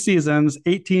last 2 seasons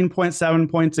 18.7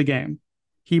 points a game.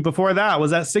 He, before that,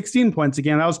 was at 16 points a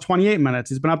game. That was 28 minutes.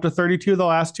 He's been up to 32 the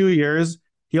last 2 years.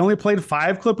 He only played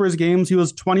 5 Clippers games. He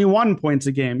was 21 points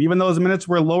a game, even though his minutes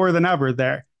were lower than ever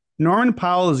there. Norman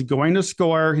Powell is going to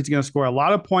score. He's going to score a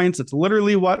lot of points. It's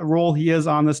literally what role he is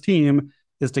on this team,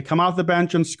 is to come off the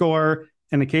bench and score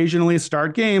and occasionally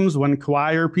start games when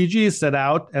Kawhi or PG sit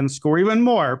out and score even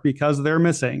more because they're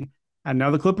missing. I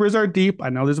know the Clippers are deep. I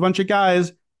know there's a bunch of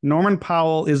guys. Norman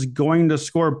Powell is going to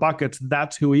score buckets.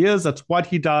 That's who he is. That's what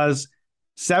he does.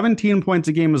 17 points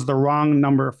a game is the wrong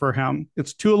number for him.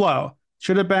 It's too low.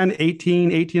 Should have been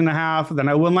 18, 18 and a half. Then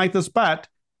I wouldn't like this bet.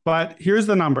 But here's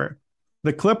the number.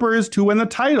 The Clippers to win the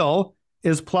title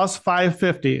is plus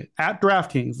 550 at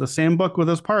DraftKings, the same book with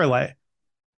his parlay.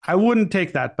 I wouldn't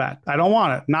take that bet. I don't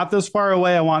want it. Not this far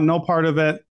away. I want no part of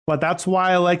it. But that's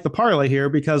why I like the parlay here,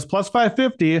 because plus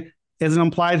 550 is an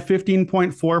implied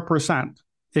 15.4%.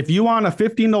 If you want a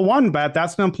 15-1 bet,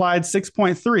 that's an implied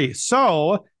 6.3.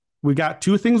 So we got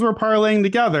two things we're parlaying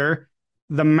together.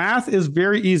 The math is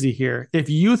very easy here. If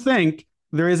you think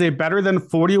there is a better than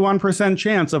 41%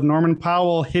 chance of Norman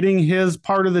Powell hitting his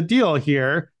part of the deal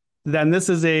here, then this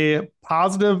is a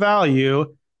positive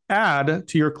value add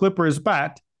to your Clippers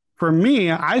bet. For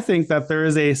me, I think that there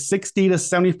is a 60 to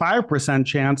 75%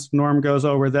 chance Norm goes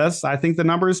over this. I think the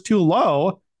number is too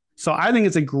low. So I think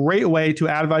it's a great way to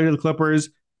add value to the Clippers.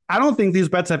 I don't think these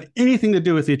bets have anything to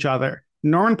do with each other.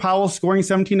 Norman Powell scoring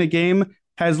 17 a game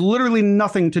has literally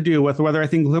nothing to do with whether I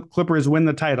think Clippers win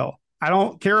the title. I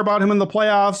don't care about him in the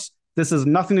playoffs. This has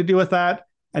nothing to do with that.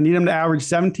 I need him to average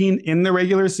 17 in the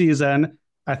regular season.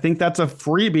 I think that's a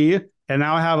freebie. And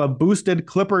now I have a boosted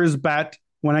Clippers bet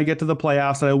when I get to the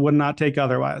playoffs that I would not take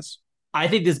otherwise. I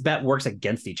think this bet works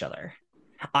against each other.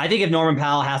 I think if Norman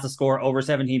Powell has to score over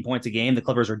 17 points a game, the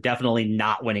Clippers are definitely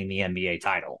not winning the NBA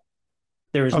title.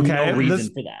 There is no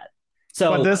reason for that.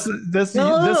 So I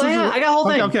got a whole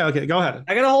thing. Okay, go ahead.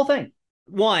 I got a whole thing.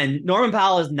 One, Norman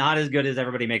Powell is not as good as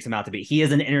everybody makes him out to be. He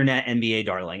is an internet NBA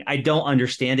darling. I don't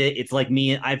understand it. It's like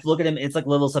me. I've looked at him. It's like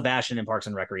little Sebastian in Parks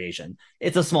and Recreation.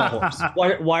 It's a small horse.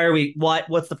 Why are we?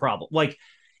 What's the problem? Like,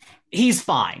 he's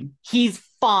fine. He's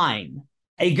fine.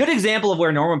 A good example of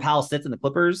where Norman Powell sits in the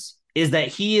Clippers is that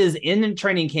he is in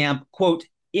training camp, quote,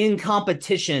 in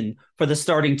competition for the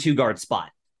starting 2-guard spot.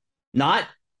 Not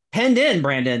penned in,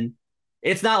 Brandon.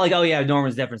 It's not like, oh, yeah,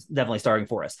 Norman's definitely starting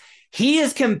for us. He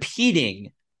is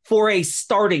competing for a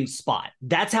starting spot.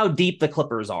 That's how deep the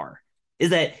Clippers are, is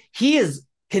that he is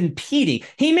competing.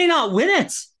 He may not win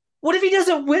it. What if he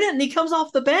doesn't win it and he comes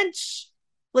off the bench?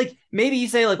 Like, maybe you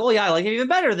say, like, oh, yeah, I like him even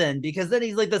better then, because then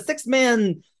he's like the sixth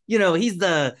man, he's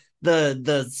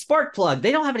the spark plug.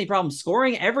 They don't have any problem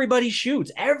scoring. Everybody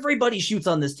shoots. Everybody shoots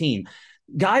on this team.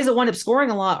 Guys that wind up scoring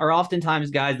a lot are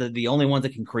oftentimes guys that are the only ones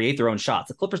that can create their own shots.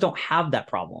 The Clippers don't have that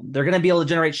problem. They're going to be able to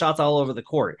generate shots all over the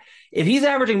court. If he's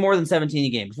averaging more than 17 a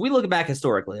game, if we look back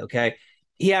historically, okay,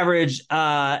 he averaged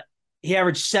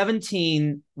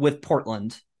 17 with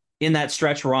Portland in that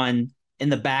stretch run in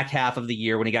the back half of the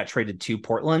year when he got traded to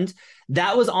Portland.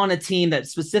 That was on a team that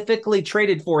specifically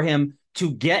traded for him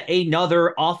to get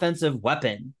another offensive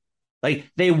weapon. Like,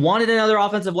 they wanted another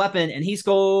offensive weapon, and he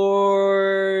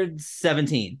scored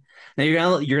 17. Now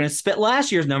you're gonna spit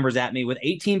last year's numbers at me with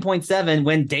 18.7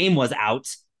 when Dame was out,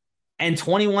 and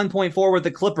 21.4 with the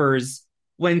Clippers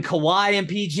when Kawhi and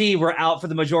PG were out for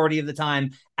the majority of the time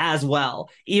as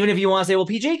well. Even if you want to say, well,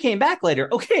 PG came back later,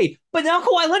 okay, but now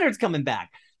Kawhi Leonard's coming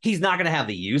back. He's not going to have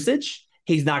the usage.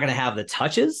 He's not going to have the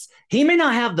touches. He may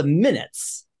not have the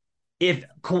minutes. If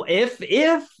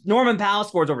Norman Powell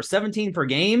scores over 17 per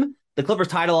game, the Clippers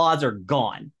title odds are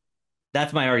gone.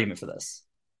 That's my argument for this.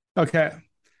 Okay.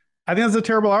 I think that's a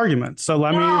terrible argument. So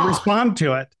let me respond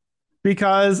to it.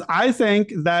 Because I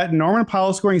think that Norman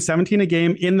Powell scoring 17 a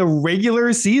game in the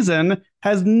regular season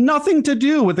has nothing to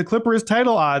do with the Clippers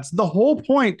title odds. The whole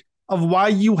point of why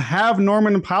you have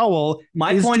Norman Powell.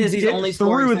 My point is he's only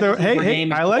scoring 17 per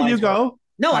game. I let you go.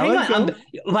 No, hang on.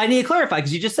 I need to clarify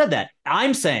because you just said that.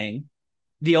 I'm saying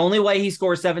the only way he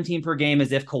scores 17 per game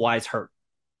is if Kawhi's hurt.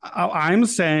 I'm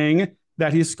saying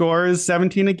that he scores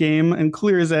 17 a game and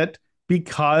clears it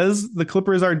because the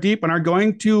Clippers are deep and are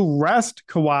going to rest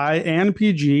Kawhi and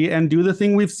PG and do the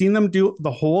thing we've seen them do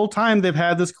the whole time they've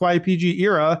had this Kawhi PG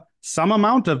era, some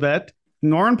amount of it.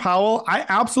 Norman Powell, I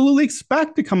absolutely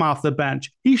expect to come off the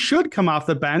bench. He should come off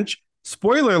the bench.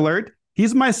 Spoiler alert,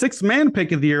 he's my sixth man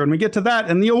pick of the year when we get to that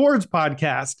in the awards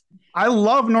podcast. I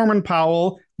love Norman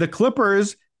Powell. The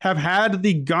Clippers have had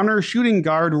the gunner shooting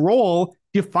guard role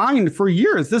defined for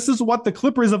years. This is what the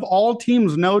Clippers of all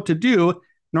teams know to do.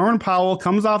 Norman Powell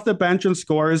comes off the bench and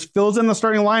scores, fills in the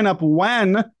starting lineup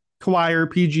when Kawhi or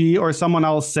PG or someone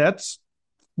else sits.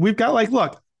 we've got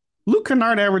look, Luke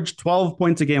Kennard averaged 12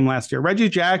 points a game last year. Reggie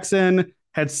Jackson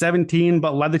had 17,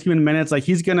 but led the team in minutes.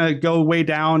 He's going to go way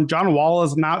down. John Wall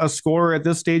is not a scorer at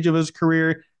this stage of his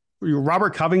career.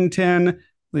 Robert Covington,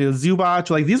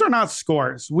 Zubac, these are not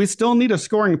scores. We still need a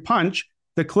scoring punch.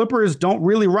 The Clippers don't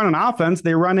really run an offense.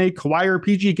 They run a Kawhi or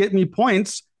PG get me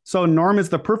points. So Norm is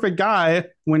the perfect guy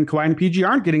when Kawhi and PG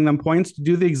aren't getting them points to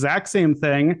do the exact same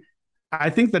thing. I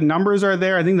think the numbers are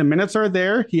there. I think the minutes are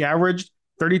there. He averaged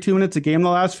 32 minutes a game the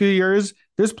last few years.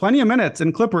 There's plenty of minutes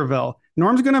in Clipperville.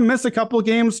 Norm's going to miss a couple of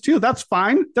games too. That's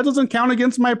fine. That doesn't count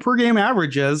against my per game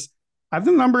averages. I think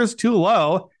the number is too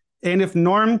low. And if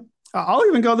Norm, I'll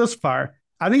even go this far.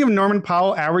 I think if Norman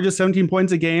Powell averages 17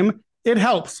 points a game, it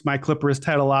helps my Clippers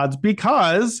title odds,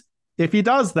 because if he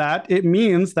does that, it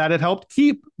means that it helped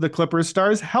keep the Clippers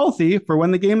stars healthy for when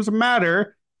the games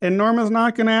matter. And Norm is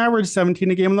not going to average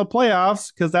 17 a game in the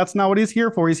playoffs, because that's not what he's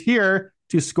here for. He's here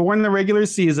to score in the regular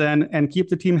season and keep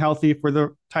the team healthy for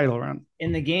the title run.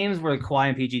 In the games where Kawhi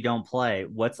and PG don't play,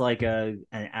 what's an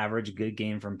average good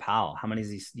game from Powell? How many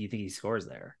do you think he scores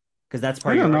there? Because that's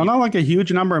part of your argument. Not a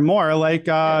huge number, more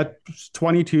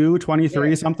 22,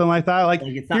 23, something like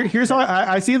that. Here's how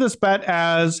I see this bet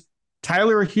as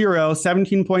Tyler Hero,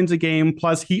 17 points a game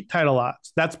plus Heat title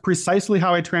odds. That's precisely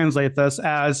how I translate this,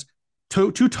 as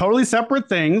two totally separate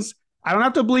things. I don't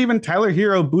have to believe in Tyler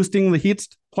Hero boosting the Heat's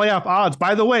playoff odds.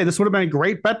 By the way, this would have been a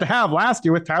great bet to have last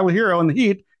year with Tyler Hero and the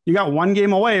Heat. You got one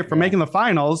game away from making the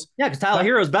finals. Yeah, because Tyler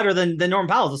Hero is better than Norm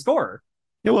Powell as a scorer.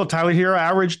 Yeah, well, Tyler Hero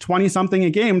averaged 20-something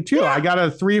a game, too. Yeah. I got a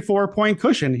 3-4 point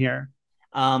cushion here.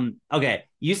 Okay.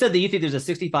 You said that you think there's a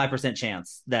 65%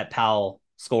 chance that Powell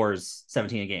scores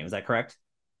 17 a game. Is that correct?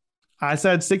 I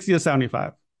said 60 to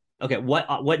 75. Okay.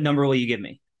 What number will you give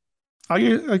me?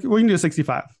 We can do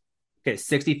 65. Okay,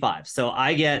 65. So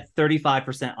I get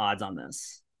 35% odds on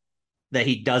this that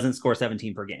he doesn't score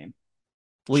 17 per game.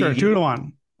 Sure,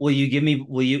 2-1. You'll give me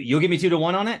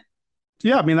 2-1 on it?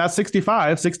 Yeah, I mean, that's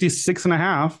 65,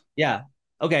 66.5. Yeah.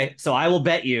 Okay, so I will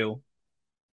bet you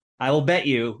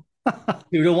 2-1.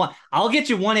 I'll get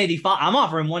you 185. I'm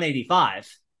offering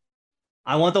 185.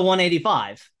 I want the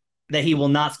 185 that he will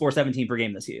not score 17 per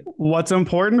game this year. What's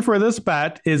important for this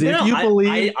bet is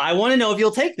believe... I want to know if you'll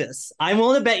take this. I'm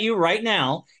willing to bet you right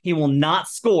now he will not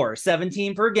score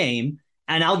 17 per game,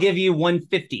 and I'll give you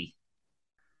 150.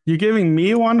 You giving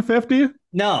me 150?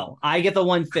 No, I get the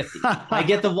 150. I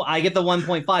get the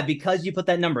 1.5 because you put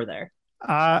that number there.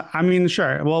 I mean,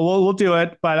 sure. Well, we'll do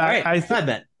it, but right, I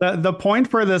bet the point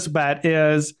for this bet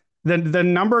is the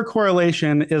number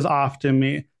correlation is off to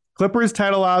me. Clippers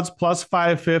title odds plus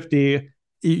 550.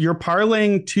 You're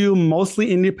parlaying two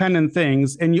mostly independent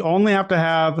things, and you only have to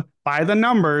have, by the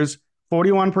numbers,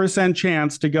 41%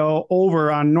 chance to go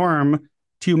over on Norm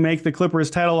to make the Clippers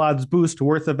title odds boost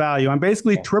worth the value. I'm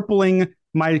basically tripling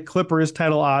my Clippers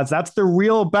title odds. That's the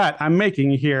real bet I'm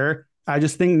making here. I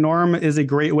just think Norm is a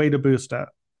great way to boost it.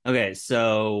 Okay,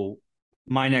 so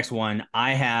my next one,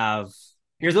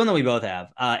 here's one that we both have.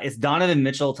 It's Donovan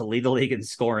Mitchell to lead the league in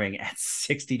scoring at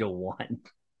 60 to 1.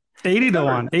 80 to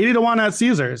 1. 80 to 1 at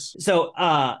Caesars. So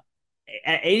at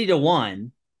 80 to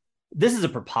 1, this is a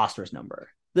preposterous number.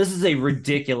 This is a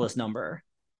ridiculous number.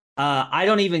 I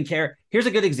don't even care. Here's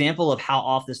a good example of how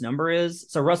off this number is.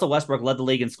 So Russell Westbrook led the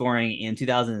league in scoring in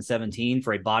 2017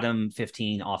 for a bottom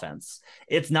 15 offense.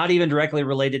 It's not even directly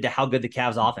related to how good the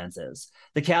Cavs offense is.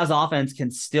 The Cavs offense can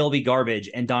still be garbage,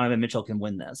 and Donovan Mitchell can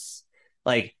win this.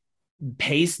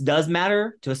 Pace does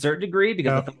matter to a certain degree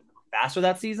because they're faster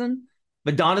that season.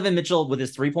 But Donovan Mitchell, with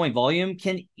his 3-point volume,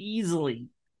 can easily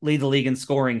lead the league in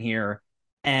scoring here.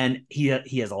 And he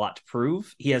has a lot to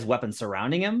prove. He has weapons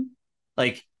surrounding him.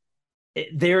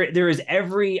 There is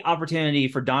every opportunity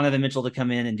for Donovan Mitchell to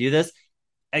come in and do this.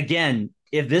 Again,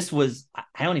 if this was,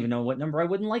 I don't even know what number I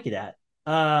wouldn't like it at.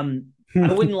 I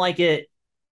wouldn't like it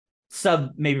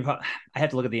maybe. I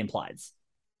have to look at the implieds.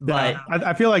 But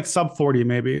I feel like sub 40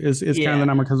 maybe is kind of the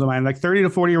number comes to mind. 30 to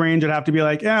 40 range, I'd have to be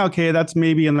okay, that's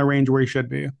maybe in the range where he should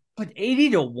be. But 80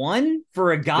 to 1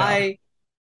 for a guy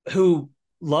who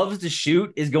loves to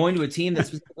shoot, is going to a team that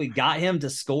specifically got him to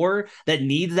score, that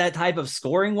needs that type of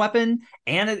scoring weapon,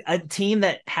 and a team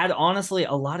that had honestly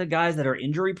a lot of guys that are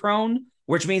injury prone,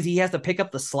 which means he has to pick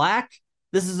up the slack.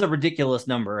 This is a ridiculous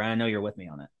number, and I know you're with me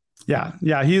on it.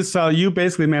 Yeah. He's you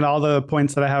basically made all the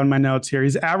points that I have in my notes here.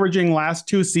 He's averaging last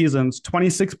two seasons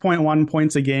 26.1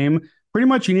 points a game. Pretty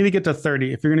much you need to get to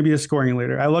 30 if you're going to be a scoring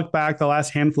leader. I look back the last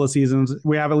handful of seasons,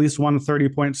 we have at least one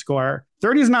 30-point scorer.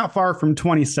 30 is not far from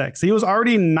 26. He was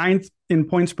already 9th in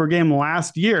points per game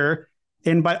last year,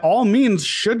 and by all means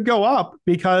should go up,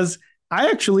 because I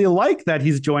actually like that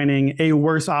he's joining a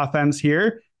worse offense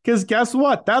here. Because guess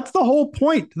what? That's the whole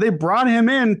point. They brought him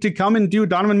in to come and do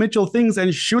Donovan Mitchell things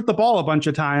and shoot the ball a bunch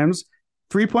of times.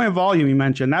 3-point volume, you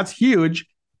mentioned. That's huge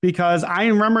because I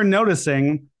remember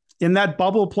noticing in that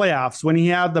bubble playoffs when he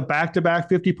had the back-to-back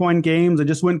 50-point games and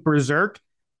just went berserk.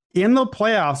 In the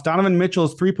playoffs, Donovan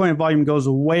Mitchell's 3-point volume goes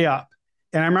way up.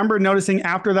 And I remember noticing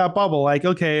after that bubble, like,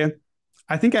 okay,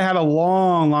 I think I had a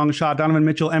long shot Donovan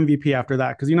Mitchell MVP after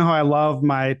that because you know how I love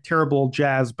my terrible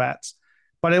Jazz bets.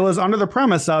 But it was under the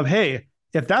premise of, hey,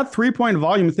 if that 3-point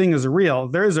volume thing is real,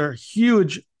 there's a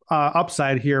huge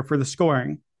upside here for the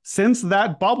scoring. Since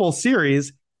that bubble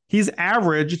series, he's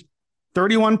averaged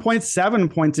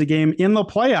 31.7 points a game in the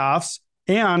playoffs.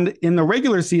 And in the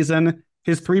regular season,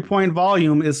 his 3-point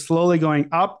volume is slowly going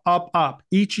up.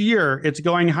 Each year, it's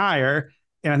going higher.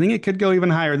 And I think it could go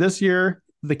even higher this year.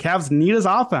 The Cavs need his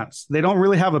offense. They don't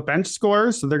really have a bench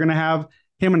scorer, so they're going to have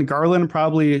him and Garland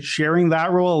probably sharing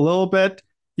that role a little bit.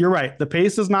 You're right. The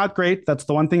pace is not great. That's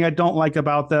the one thing I don't like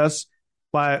about this.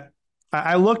 But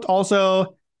I looked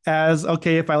also as,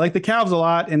 okay, if I like the Cavs a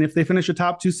lot and if they finish a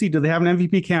top 2 seed, do they have an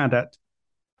MVP candidate?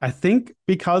 I think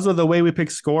because of the way we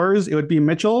pick scores, it would be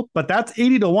Mitchell, but that's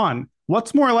 80-1.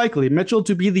 What's more likely, Mitchell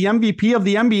to be the MVP of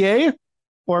the NBA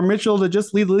or Mitchell to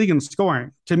just lead the league in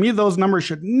scoring? To me, those numbers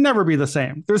should never be the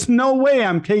same. There's no way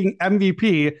I'm taking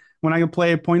MVP when I can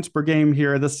play points per game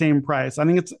here the same price. I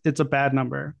think it's a bad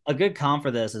number. A good comp for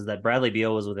this is that Bradley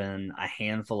Beal was within a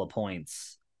handful of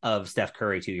points of Steph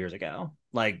Curry 2 years ago.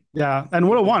 Like, yeah, and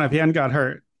would have won if he hadn't got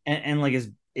hurt. And like,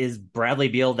 is Bradley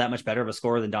Beal that much better of a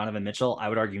scorer than Donovan Mitchell? I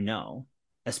would argue no,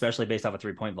 especially based off a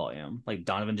 3-point volume. Like,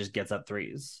 Donovan just gets up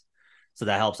threes, so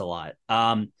that helps a lot.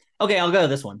 Okay, I'll go to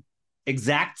this one.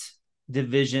 Exact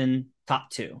division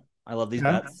top 2. I love these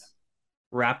bets.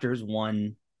 Raptors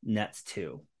 1, Nets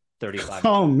 2. 35.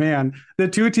 Oh man, the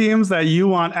 2 teams that you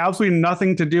want absolutely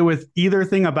nothing to do with either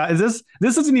thing about. This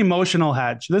is an emotional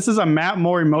hedge. This is a Matt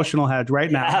Moore emotional hedge right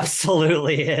now.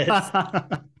 Absolutely is.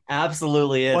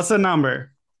 Absolutely is. What's the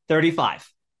number? 35.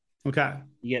 Okay.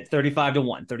 You get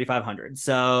 35-1, 3,500.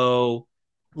 So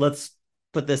let's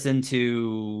put this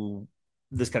into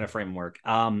this kind of framework.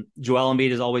 Joel Embiid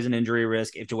is always an injury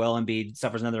risk. If Joel Embiid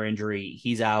suffers another injury,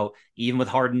 he's out. Even with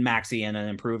Harden, Maxey, and an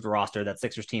improved roster, that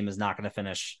Sixers team is not going to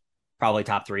finish probably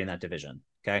top 3 in that division.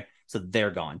 Okay. So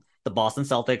they're gone. The Boston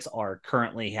Celtics are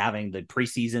currently having the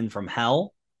preseason from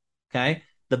hell. Okay.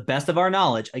 The best of our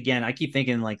knowledge. Again, I keep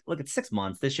thinking like, look, it's 6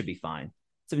 months. This should be fine.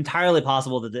 It's entirely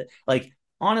possible that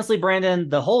honestly, Brandon,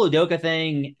 the whole Udoka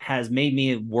thing has made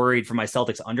me worried for my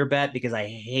Celtics under bet because I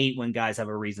hate when guys have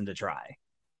a reason to try.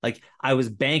 Like, I was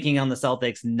banking on the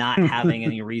Celtics not having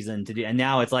any reason to do. And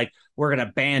now it's like, we're going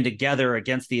to band together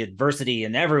against the adversity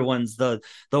and everyone's the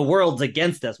world's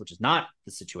against us, which is not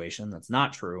the situation. That's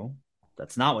not true.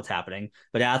 That's not what's happening.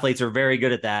 But athletes are very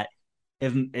good at that.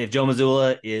 If Joe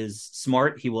Mazzulla is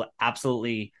smart, he will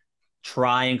absolutely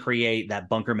try and create that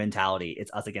bunker mentality.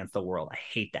 It's us against the world. I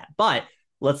hate that. But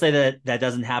let's say that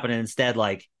doesn't happen. And instead,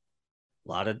 like,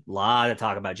 a lot of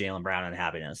talk about Jaylen Brown and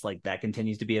happiness. Like, that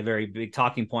continues to be a very big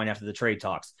talking point after the trade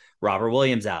talks. Robert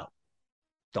Williams out.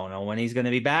 Don't know when he's going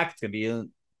to be back. It's going to be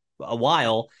a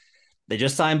while. They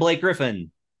just signed Blake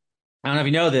Griffin. I don't know if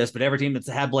you know this, but every team that's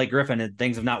had Blake Griffin, and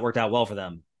things have not worked out well for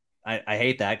them. I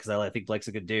hate that because I think Blake's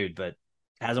a good dude, but it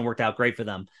hasn't worked out great for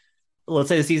them. Let's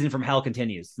say the season from hell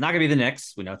continues. It's not going to be the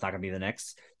Knicks. We know it's not going to be the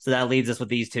Knicks. So that leads us with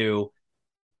these two.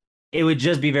 It would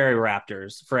just be very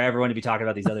Raptors for everyone to be talking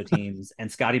about these other teams. And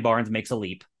Scotty Barnes makes a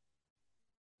leap.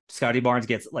 Scotty Barnes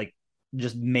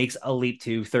just makes a leap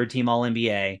to 3rd-team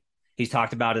All-NBA. He's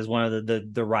talked about as one of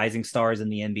the rising stars in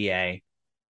the NBA.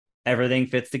 Everything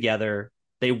fits together.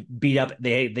 They beat up,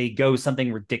 they go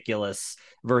something ridiculous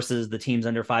versus the teams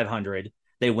under 500.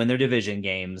 They win their division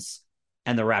games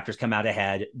and the Raptors come out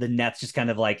ahead. The Nets just kind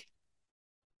of like,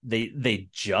 they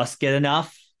just get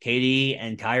enough. KD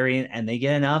and Kyrie, and they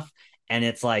get enough. And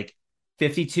it's like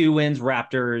 52 wins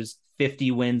Raptors, 50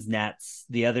 wins Nets.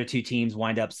 The other 2 teams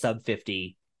wind up sub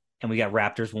 50. And we got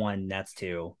Raptors 1, Nets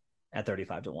 2 at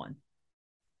 35-1.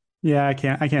 Yeah, I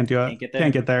can't do it.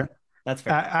 Can't get there. That's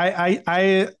fair.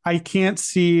 I can't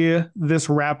see this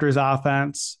Raptors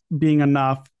offense being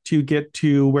enough to get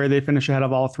to where they finish ahead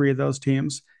of all 3 of those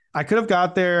teams. I could have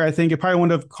got there. I think it probably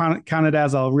wouldn't have counted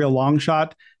as a real long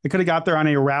shot. It could have got there on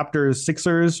a Raptors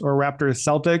Sixers or Raptors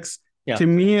Celtics. Yeah. To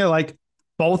me, like,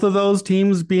 both of those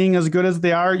teams being as good as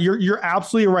they are, you're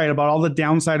absolutely right about all the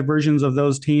downside versions of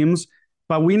those teams.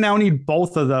 But we now need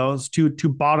both of those to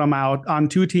bottom out on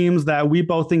 2 teams that we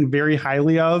both think very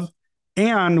highly of.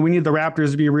 And we need the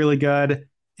Raptors to be really good.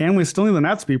 And we still need the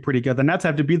Nets to be pretty good. The Nets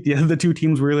have to beat the 2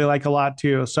 teams we really like a lot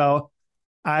too. So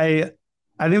I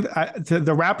I think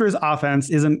the Raptors offense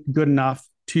isn't good enough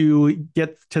to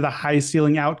get to the high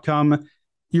ceiling outcome.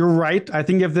 You're right. I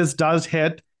think if this does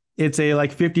hit, it's a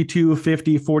like 52,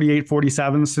 50, 48,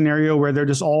 47 scenario where they're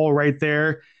just all right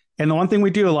there. And the one thing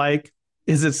we do like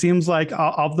is it seems like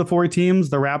of the 4 teams,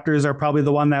 the Raptors are probably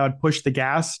the one that would push the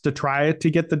gas to try to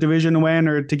get the division win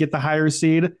or to get the higher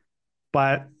seed.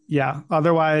 But yeah,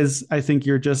 otherwise, I think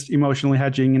you're just emotionally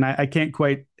hedging, and I can't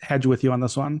quite hedge with you on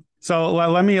this one. So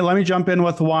let me jump in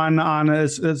with one on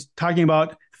is talking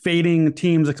about fading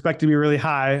teams expected to be really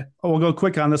high. We'll go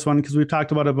quick on this one because we've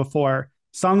talked about it before.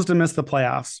 Suns to miss the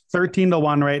playoffs,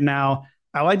 13-1 right now.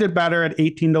 I liked it better at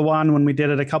 18-1 when we did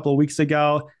it a couple of weeks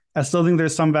ago. I still think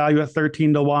there's some value at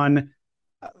 13-1.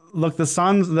 Look, the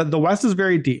Suns, the West is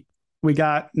very deep. We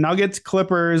got Nuggets,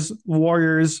 Clippers,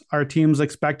 Warriors, our teams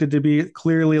expected to be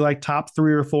clearly like top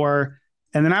 3 or 4.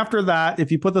 And then after that,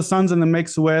 if you put the Suns in the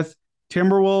mix with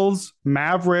Timberwolves,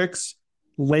 Mavericks,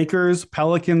 Lakers,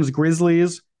 Pelicans,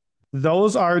 Grizzlies,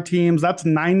 those are teams, that's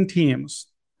 9 teams.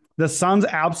 The Suns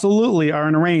absolutely are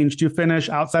in range to finish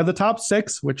outside the top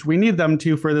 6, which we need them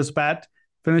to for this bet,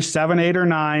 finish 7, 8, or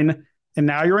 9. And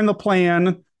now you're in the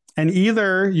play-in, and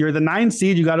either you're the 9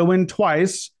 seed, you got to win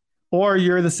twice, or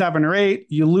you're the 7 or 8,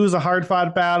 you lose a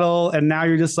hard-fought battle, and now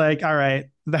you're just like, all right,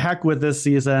 the heck with this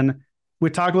season. We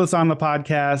talked about this on the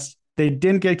podcast. They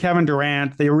didn't get Kevin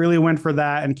Durant. They really went for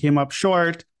that and came up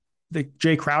short.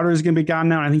 Jay Crowder is going to be gone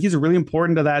now. I think he's really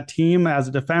important to that team as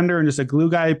a defender and just a glue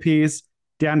guy piece.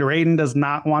 DeAndre Ayton does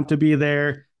not want to be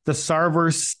there. The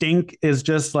Sarver stink is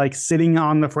just like sitting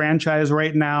on the franchise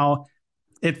right now.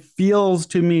 It feels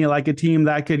to me like a team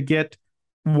that could get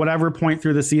whatever point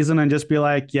through the season and just be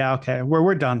like, yeah, okay,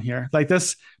 we're done here. Like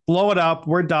this, blow it up.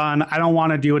 We're done. I don't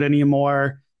want to do it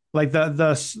anymore. Like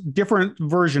the different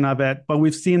version of it. But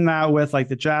we've seen that with like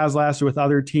the Jazz last year with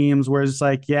other teams where it's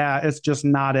like, yeah, it's just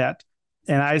not it.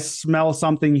 And I smell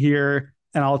something here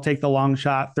and I'll take the long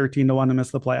shot 13-1 to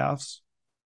miss the playoffs.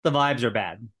 The vibes are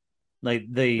bad. Like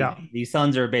the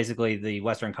Suns are basically the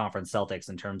Western Conference Celtics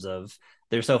in terms of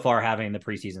they're so far having the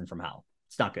preseason from hell.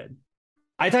 It's not good.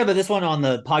 I talked about this one on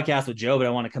the podcast with Joe, but I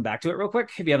want to come back to it real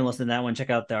quick. If you haven't listened to that one, check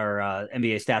out our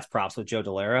NBA stats props with Joe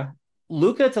Delara.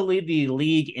 Luka to lead the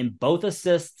league in both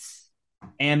assists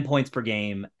and points per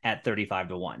game at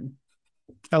 35-1.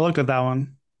 I looked at that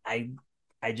one.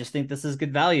 I just think this is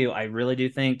good value. I really do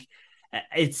think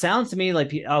it sounds to me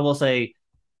like I will say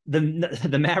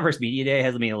the Mavericks media day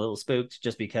has me a little spooked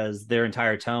just because their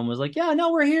entire tone was like, yeah,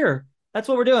 no, we're here. That's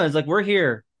what we're doing. It's like, we're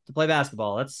here to play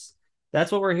basketball.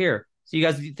 That's what we're here. So you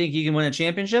guys think you can win a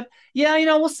championship? Yeah,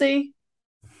 we'll see.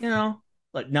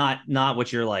 Like not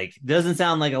what you're like. Doesn't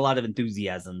sound like a lot of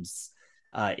enthusiasms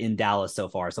in Dallas so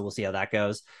far. So we'll see how that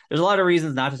goes. There's a lot of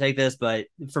reasons not to take this, but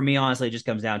for me, honestly, it just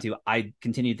comes down to I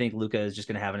continue to think Luka is just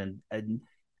going to have an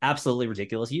absolutely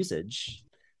ridiculous usage.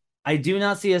 I do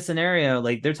not see a scenario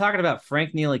like they're talking about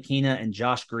Frank Ntilikina and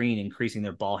Josh Green increasing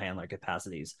their ball handler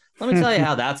capacities. Let me tell you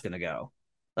how that's going to go.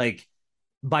 Like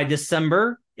by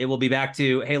December, it will be back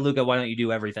to, hey, Luka, why don't you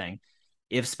do everything?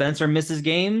 If Spencer misses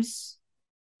games,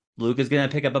 Luka's going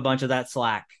to pick up a bunch of that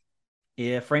slack.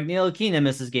 If Frank Ntilikina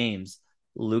misses games,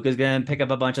 Luka's going to pick up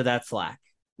a bunch of that slack.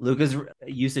 Luka's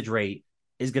usage rate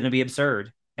is going to be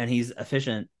absurd, and he's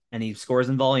efficient, and he scores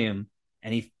in volume,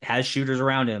 and he has shooters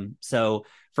around him. So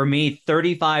for me,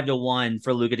 35-1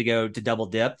 for Luka to go to double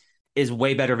dip is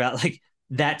way better value. Like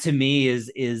that to me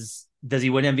is does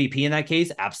he win MVP in that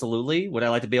case? Absolutely. Would I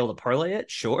like to be able to parlay it?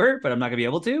 Sure, but I'm not going to be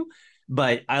able to.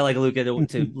 But I like Luka to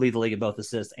lead the league in both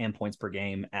assists and points per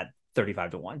game at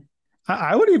 35-1.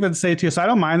 I would even say too, so I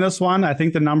don't mind this one. I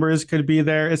think the numbers could be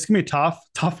there. It's going to be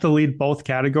tough to lead both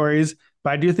categories.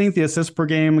 But I do think the assist per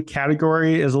game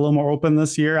category is a little more open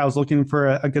this year. I was looking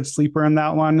for a good sleeper in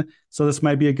that one. So this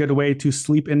might be a good way to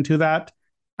sleep into that.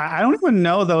 I don't even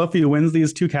know, though, if he wins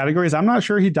these two categories. I'm not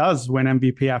sure he does win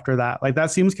MVP after that. Like,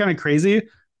 that seems kind of crazy.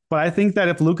 But I think that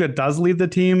if Luka does lead the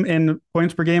team in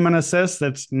points per game and assists,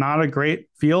 that's not a great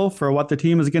feel for what the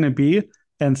team is going to be.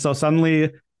 And so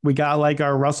suddenly we got like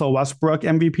our Russell Westbrook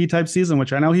MVP type season,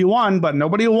 which I know he won, but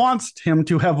nobody wants him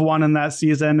to have won in that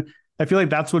season. I feel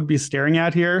like that's what we'd be staring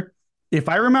at here. If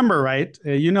I remember right,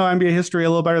 you know NBA history a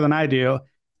little better than I do.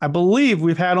 I believe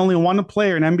we've had only one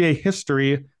player in NBA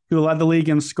history who led the league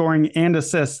in scoring and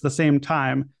assists at the same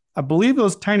time. I believe it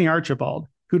was Tiny Archibald,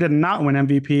 who did not win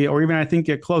MVP or even, I think,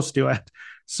 get close to it.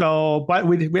 So, but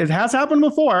it has happened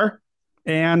before,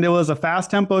 and it was a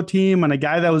fast tempo team and a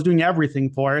guy that was doing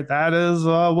everything for it. That is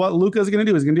what Luka is going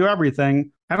to do. He's going to do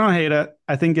everything. I don't hate it.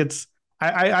 I think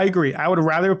I agree. I would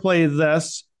rather play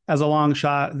this as a long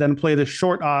shot than play the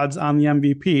short odds on the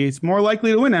MVP. It's more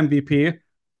likely to win MVP,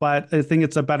 but I think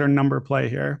it's a better number play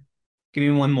here. Give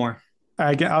me one more.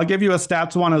 I'll give you a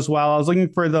stats one as well. I was looking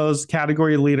for those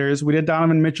category leaders. We did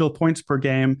Donovan Mitchell points per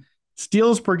game.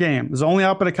 Steals per game is only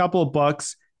up at a couple of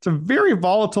books. It's a very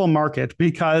volatile market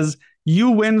because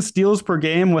you win steals per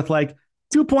game with like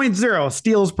 2.0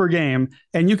 steals per game,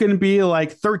 and you can be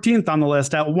like 13th on the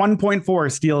list at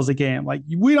 1.4 steals a game. Like,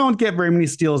 we don't get very many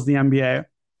steals in the NBA.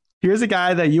 Here's a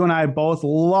guy that you and I both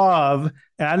love,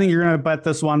 and I think you're going to bet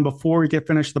this one before we get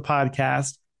finished the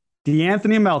podcast.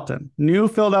 DeAnthony Melton, new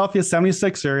Philadelphia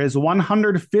 76er, is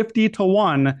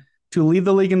 150-1 to lead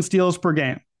the league in steals per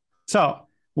game. So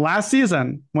last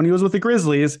season, when he was with the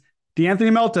Grizzlies,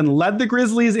 DeAnthony Melton led the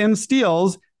Grizzlies in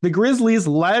steals. The Grizzlies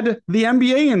led the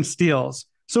NBA in steals.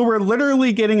 So we're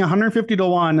literally getting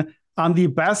 150-1 on the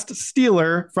best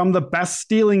stealer from the best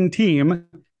stealing team.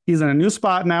 He's in a new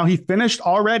spot now. He finished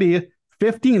already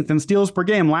 15th in steals per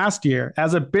game last year.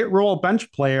 As a bit role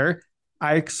bench player,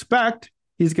 I expect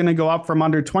he's going to go up from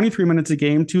under 23 minutes a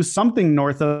game to something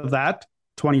north of that,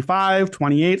 25,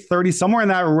 28, 30, somewhere in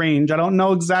that range. I don't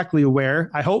know exactly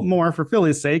where. I hope more for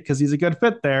Philly's sake because he's a good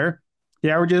fit there. He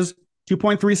averages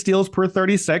 2.3 steals per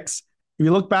 36. If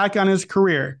you look back on his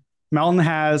career, Melton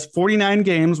has 49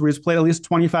 games where he's played at least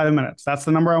 25 minutes. That's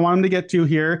the number I want him to get to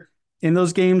here. In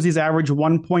those games, he's averaged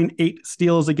 1.8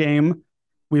 steals a game.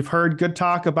 We've heard good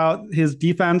talk about his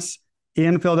defense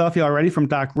in Philadelphia already from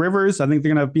Doc Rivers. I think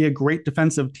they're going to be a great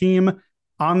defensive team.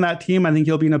 On that team, I think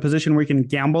he'll be in a position where he can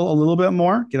gamble a little bit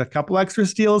more, get a couple extra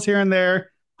steals here and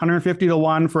there.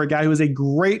 150-1 for a guy who is a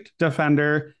great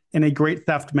defender and a great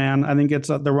theft man. I think it's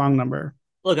the wrong number.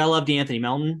 Look, I love DeAnthony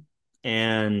Melton,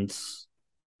 and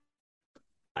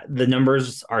the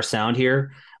numbers are sound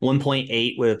here.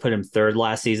 1.8 would have put him third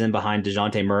last season behind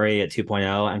DeJounte Murray at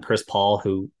 2.0 and Chris Paul,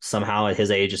 who somehow at his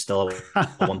age is still a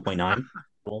 1.9.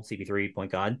 CP3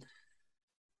 point guard.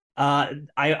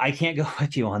 I can't go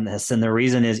with you on this, and the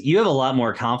reason is you have a lot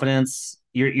more confidence.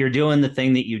 You're doing the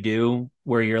thing that you do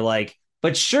where you're like,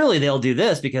 but surely they'll do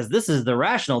this because this is the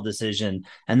rational decision,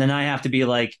 and then I have to be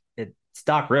like, it's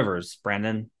Doc Rivers,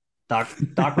 Brandon. Doc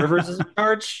Rivers is in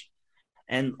charge,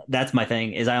 and that's my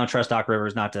thing. Is I don't trust Doc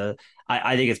Rivers not to.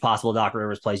 I think it's possible Doc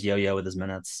Rivers plays yo-yo with his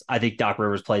minutes. I think Doc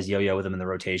Rivers plays yo-yo with him in the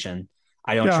rotation.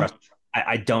 I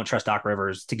don't trust Doc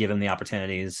Rivers to give him the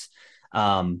opportunities.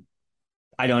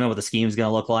 I don't know what the scheme is going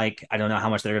to look like. I don't know how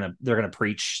much they're going to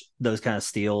preach those kind of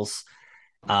steals.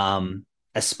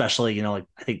 Especially, I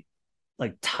think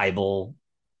like Tybal,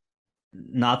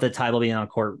 not that Tybal being on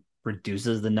court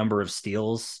reduces the number of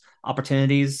steals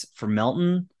opportunities for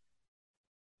Melton.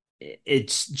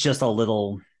 It's just a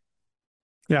little,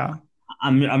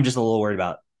 I'm just a little worried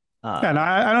about.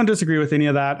 I don't disagree with any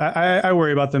of that. I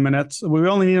worry about the minutes. We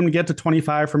only need him to get to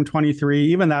 25 from 23.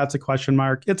 Even that's a question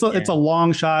mark. It's a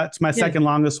long shot. It's my second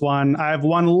longest one. I have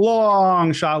one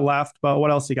long shot left, but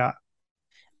what else you got?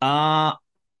 I'll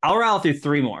rattle through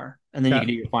three more, and then you can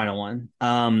do your final one.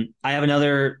 I have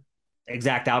another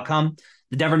exact outcome.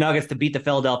 The Denver Nuggets to beat the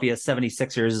Philadelphia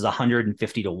 76ers is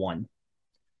 150-1.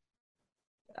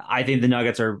 I think the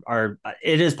Nuggets are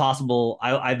it is possible.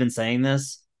 I've been saying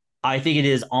this. I think it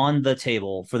is on the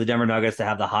table for the Denver Nuggets to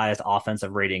have the highest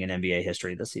offensive rating in NBA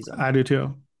history this season. I do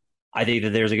too. I think that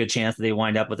there's a good chance that they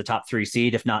wind up with a top 3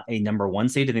 seed, if not a number 1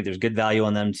 seed. I think there's good value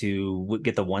on them to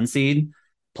get the 1 seed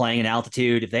playing in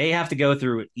altitude. If they have to go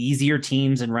through easier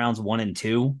teams in rounds 1 and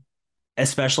 2,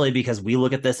 especially because we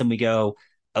look at this and we go,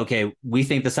 okay, we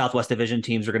think the Southwest Division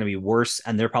teams are going to be worse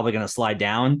and they're probably going to slide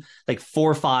down. Like 4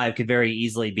 or 5 could very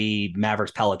easily be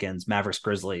Mavericks Pelicans, Mavericks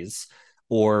Grizzlies,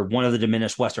 or one of the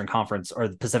diminished Western Conference or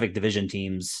the Pacific Division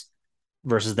teams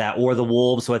versus that, or the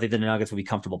Wolves, who I think the Nuggets would be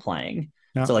comfortable playing.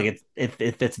 Yeah. So like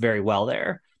it fits very well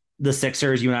there. The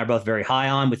Sixers, you and I are both very high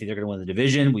on. We think they're going to win the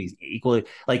division. We equally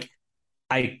like.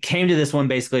 I came to this one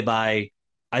basically by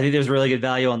I think there's really good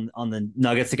value on the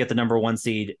Nuggets to get the number 1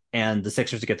 seed and the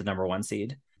Sixers to get the number 1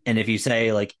 seed. And if you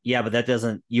say like, yeah, but that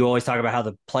doesn't. You always talk about how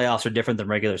the playoffs are different than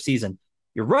regular season.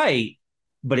 You're right.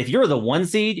 But if you're the 1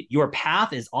 seed, your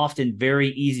path is often very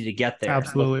easy to get there.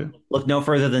 Absolutely. Look no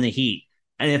further than the Heat.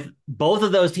 And if both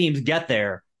of those teams get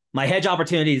there, my hedge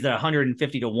opportunities at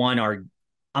 150-1 are,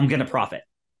 I'm going to profit.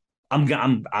 I'm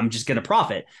just going to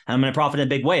profit. And I'm going to profit in a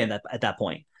big way at that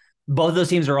point. Both of those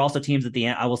teams are also teams at the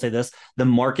end. I will say this, the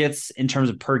markets in terms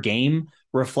of per game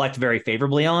reflect very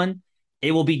favorably on.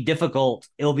 It will be difficult.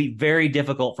 It will be very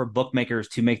difficult for bookmakers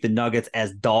to make the Nuggets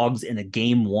as dogs in a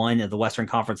game 1 of the Western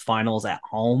Conference Finals at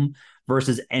home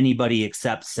versus anybody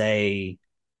except, say,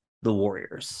 the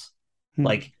Warriors.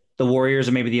 Like the Warriors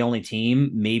are maybe the only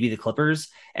team, maybe the Clippers.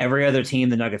 Every other team,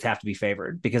 the Nuggets have to be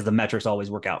favored because the metrics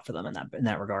always work out for them in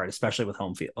that regard, especially with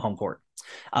home court.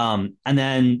 And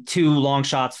then 2 long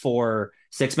shots for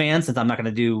six man, since I'm not going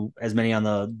to do as many on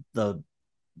the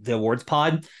awards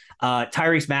pod.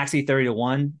 Tyrese Maxey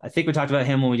 30-1. I think we talked about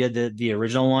him when we did the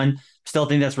original one. Still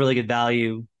think that's really good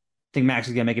value. Think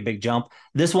Maxey's going to make a big jump.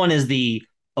 This one is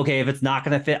if it's not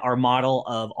going to fit our model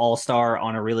of all-star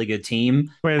on a really good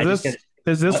team. Wait,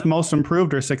 is this most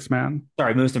improved or six man?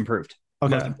 Sorry, most improved.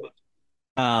 Okay. Most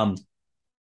improved.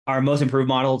 Our most improved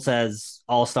model says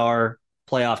all-star,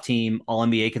 playoff team,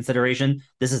 all-NBA consideration.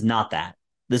 This is not that.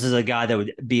 This is a guy that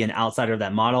would be an outsider of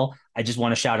that model. I just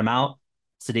want to shout him out.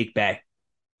 Saddiq Bey.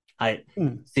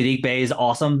 Saddiq Bey is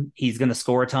awesome. He's going to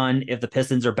score a ton. If the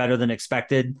Pistons are better than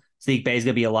expected, Saddiq Bey is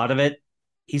going to be a lot of it.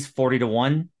 He's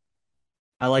 40-1.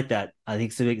 I like that. I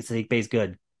think Saddiq Bey is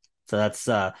good. So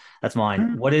that's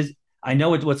mine. I know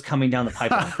what's coming down the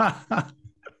pipeline.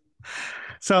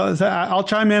 So I'll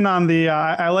chime in on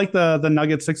I like the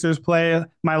Nuggets Sixers play.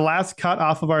 My last cut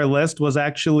off of our list was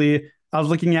actually, I was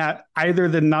looking at either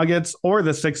the Nuggets or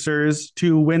the Sixers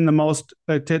to win the most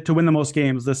to win the most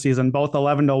games this season, both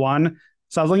 11-1.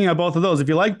 So I was looking at both of those. If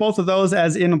you like both of those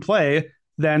as in play,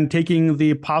 then taking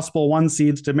the possible 1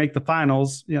 seeds to make the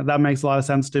finals, that makes a lot of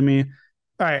sense to me.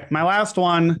 All right, my last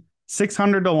one,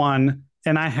 600-1.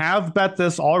 And I have bet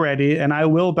this already, and I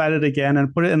will bet it again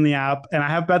and put it in the app. And I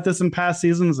have bet this in past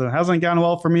seasons. It hasn't gone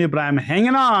well for me, but I'm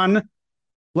hanging on.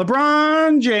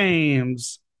 LeBron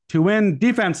James to win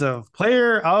Defensive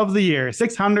Player of the Year,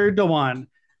 600-1.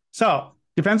 So,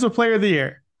 Defensive Player of the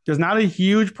Year. There's not a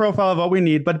huge profile of what we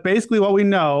need, but basically what we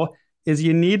know is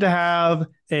you need to have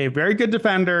a very good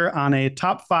defender on a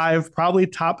top 5, probably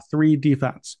top 3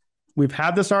 defense. We've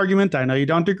had this argument. I know you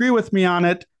don't agree with me on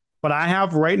it, but I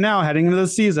have right now, heading into the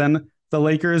season, the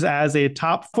Lakers as a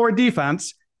top 4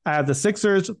 defense. I have the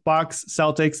Sixers, Bucks,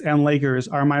 Celtics, and Lakers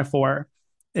are my 4.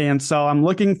 And so I'm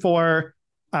looking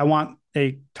I want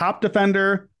a top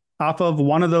defender off of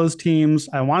one of those teams.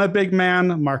 I want a big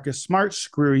man, Marcus Smart,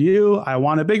 screw you. I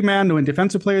want a big man to win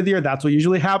Defensive Player of the Year. That's what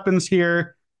usually happens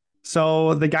here.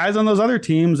 So the guys on those other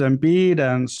teams, Embiid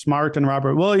and Smart and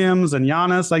Robert Williams and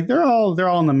Giannis, they're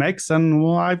all in the mix. And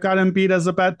I've got Embiid as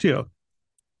a bet too.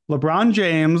 LeBron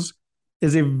James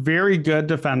is a very good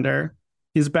defender.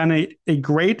 He's been a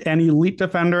great and elite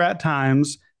defender at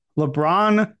times.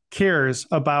 LeBron cares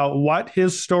about what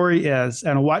his story is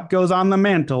and what goes on the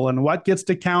mantle and what gets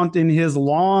to count in his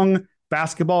long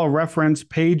basketball reference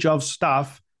page of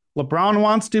stuff. LeBron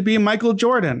wants to be Michael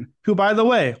Jordan, who, by the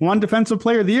way, won Defensive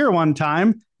Player of the Year one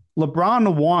time.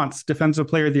 LeBron wants Defensive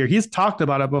Player of the Year. He's talked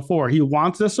about it before. He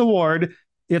wants this award.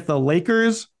 If the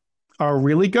Lakers are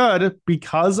really good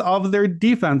because of their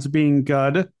defense being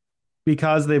good,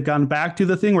 because they've gone back to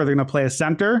the thing where they're going to play a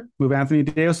center, move Anthony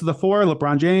Davis to the 4,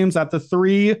 LeBron James at the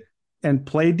 3, and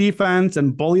play defense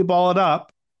and bully ball it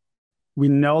up. We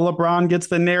know LeBron gets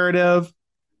the narrative.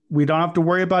 We don't have to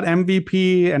worry about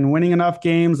MVP and winning enough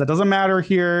games. That doesn't matter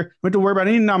here. We don't have to worry about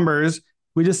any numbers.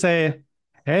 We just say,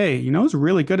 hey, who's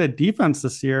really good at defense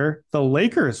this year? The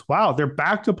Lakers. Wow, they're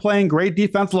back to playing great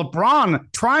defense.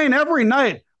 LeBron trying every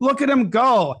night. Look at him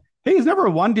go. Hey, he's never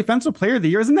won Defensive Player of the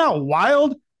Year. Isn't that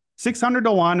wild?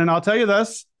 600-1. And I'll tell you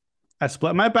this, I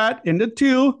split my bet into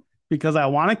 2 because I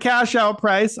want a cash out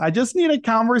price. I just need a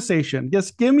conversation.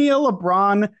 Just give me a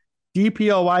LeBron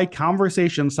DPOY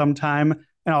conversation sometime,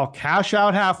 and I'll cash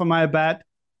out half of my bet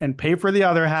and pay for the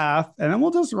other half. And then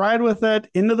we'll just ride with it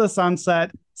into the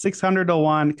sunset.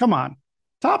 600-1. Come on.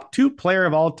 Top 2 player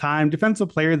of all time, Defensive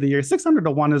Player of the Year.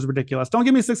 600-1 is ridiculous. Don't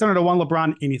give me 600-1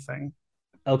 LeBron anything.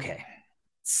 Okay.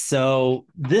 So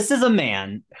this is a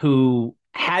man who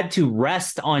had to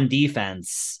rest on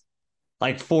defense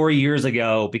 4 years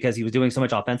ago because he was doing so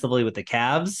much offensively with the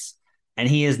Cavs, and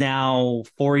he is now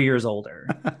 4 years older.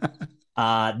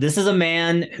 This is a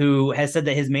man who has said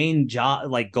that his main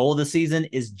goal of the season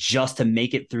is just to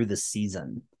make it through the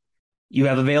season. You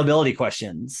have availability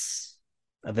questions.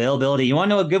 Availability. You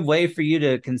want to know a good way for you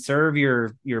to conserve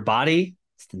your body?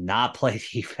 It's to not play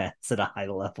defense at a high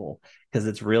level because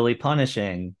it's really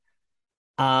punishing.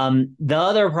 The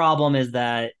other problem is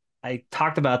that I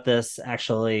talked about this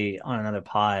actually on another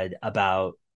pod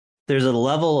about there's a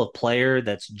level of player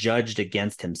that's judged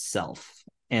against himself,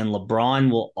 and LeBron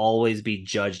will always be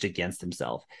judged against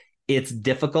himself. It's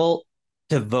difficult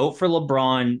to vote for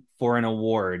LeBron for an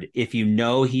award if you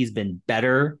know he's been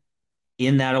better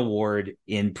in that award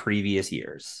in previous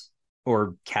years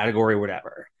or category,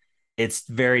 whatever. It's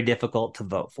very difficult to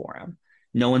vote for him.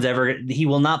 He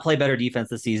will not play better defense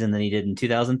this season than he did in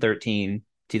 2013,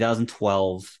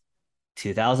 2012,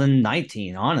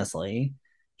 2019, honestly.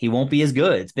 He won't be as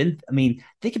good. It's been, I mean,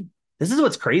 this is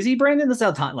what's crazy, Brandon. This is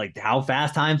how time, like how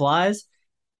fast time flies.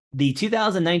 The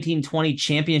 2019-20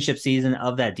 championship season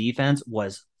of that defense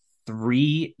was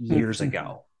 3 years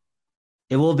ago.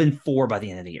 It will have been 4 by the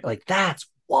end of the year. Like, that's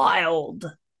wild.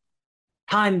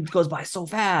 Time goes by so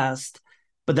fast.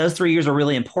 But those 3 years are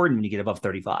really important when you get above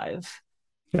 35.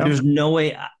 Yep. There's no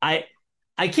way I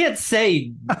can't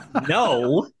say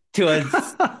no to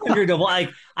a like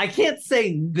I can't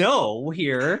say no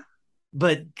here,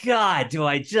 but God, do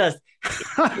I just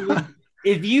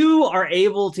if you are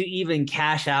able to even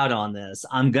cash out on this,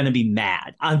 I'm gonna be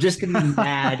mad. I'm just gonna be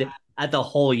mad at the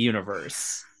whole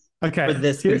universe. Okay. For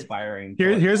this inspiring.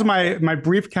 Here's my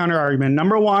brief counter argument.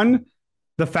 Number one,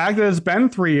 the fact that it's been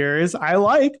 3 years, I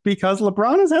like, because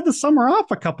LeBron has had the summer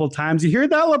off a couple of times. You hear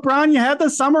that, LeBron? You had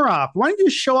the summer off. Why don't you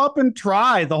show up and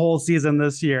try the whole season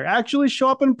this year? Actually show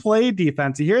up and play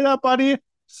defense. You hear that, buddy?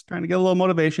 Just trying to get a little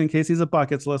motivation in case he's a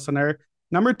Buckets listener.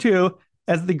 Number two,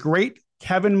 as the great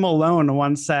Kevin Malone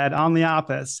once said on The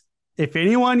Office, if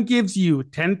anyone gives you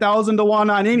 10,000 to 1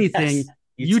 on anything, yes,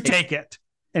 you take it.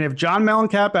 And if John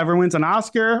Mellencamp ever wins an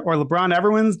Oscar or LeBron ever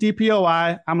wins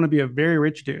DPOI, I'm going to be a very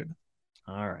rich dude.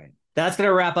 All right. That's going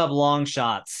to wrap up Long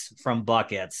Shots from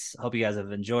Buckets. Hope you guys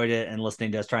have enjoyed it and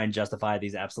listening to us try and justify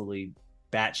these absolutely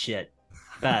batshit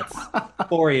bets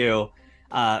for you.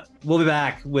 We'll be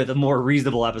back with a more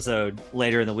reasonable episode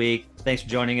later in the week. Thanks for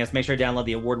joining us. Make sure to download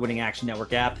the award-winning Action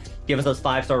Network app. Give us those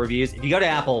 5-star reviews. If you go to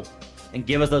Apple and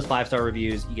give us those 5-star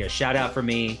reviews, you get a shout out from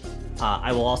me.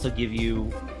 I will also give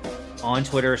you on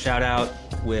Twitter a shout out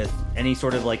with any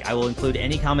sort of I will include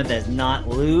any comment that is not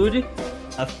lewd,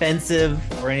 offensive,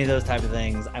 or any of those type of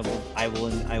things. I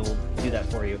will do that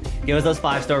for you. Give us those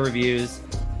 5-star reviews.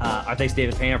 Our thanks to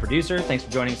David Payne, our producer. Thanks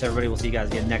for joining us, everybody. We'll see you guys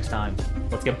again next time.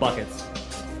 Let's get buckets.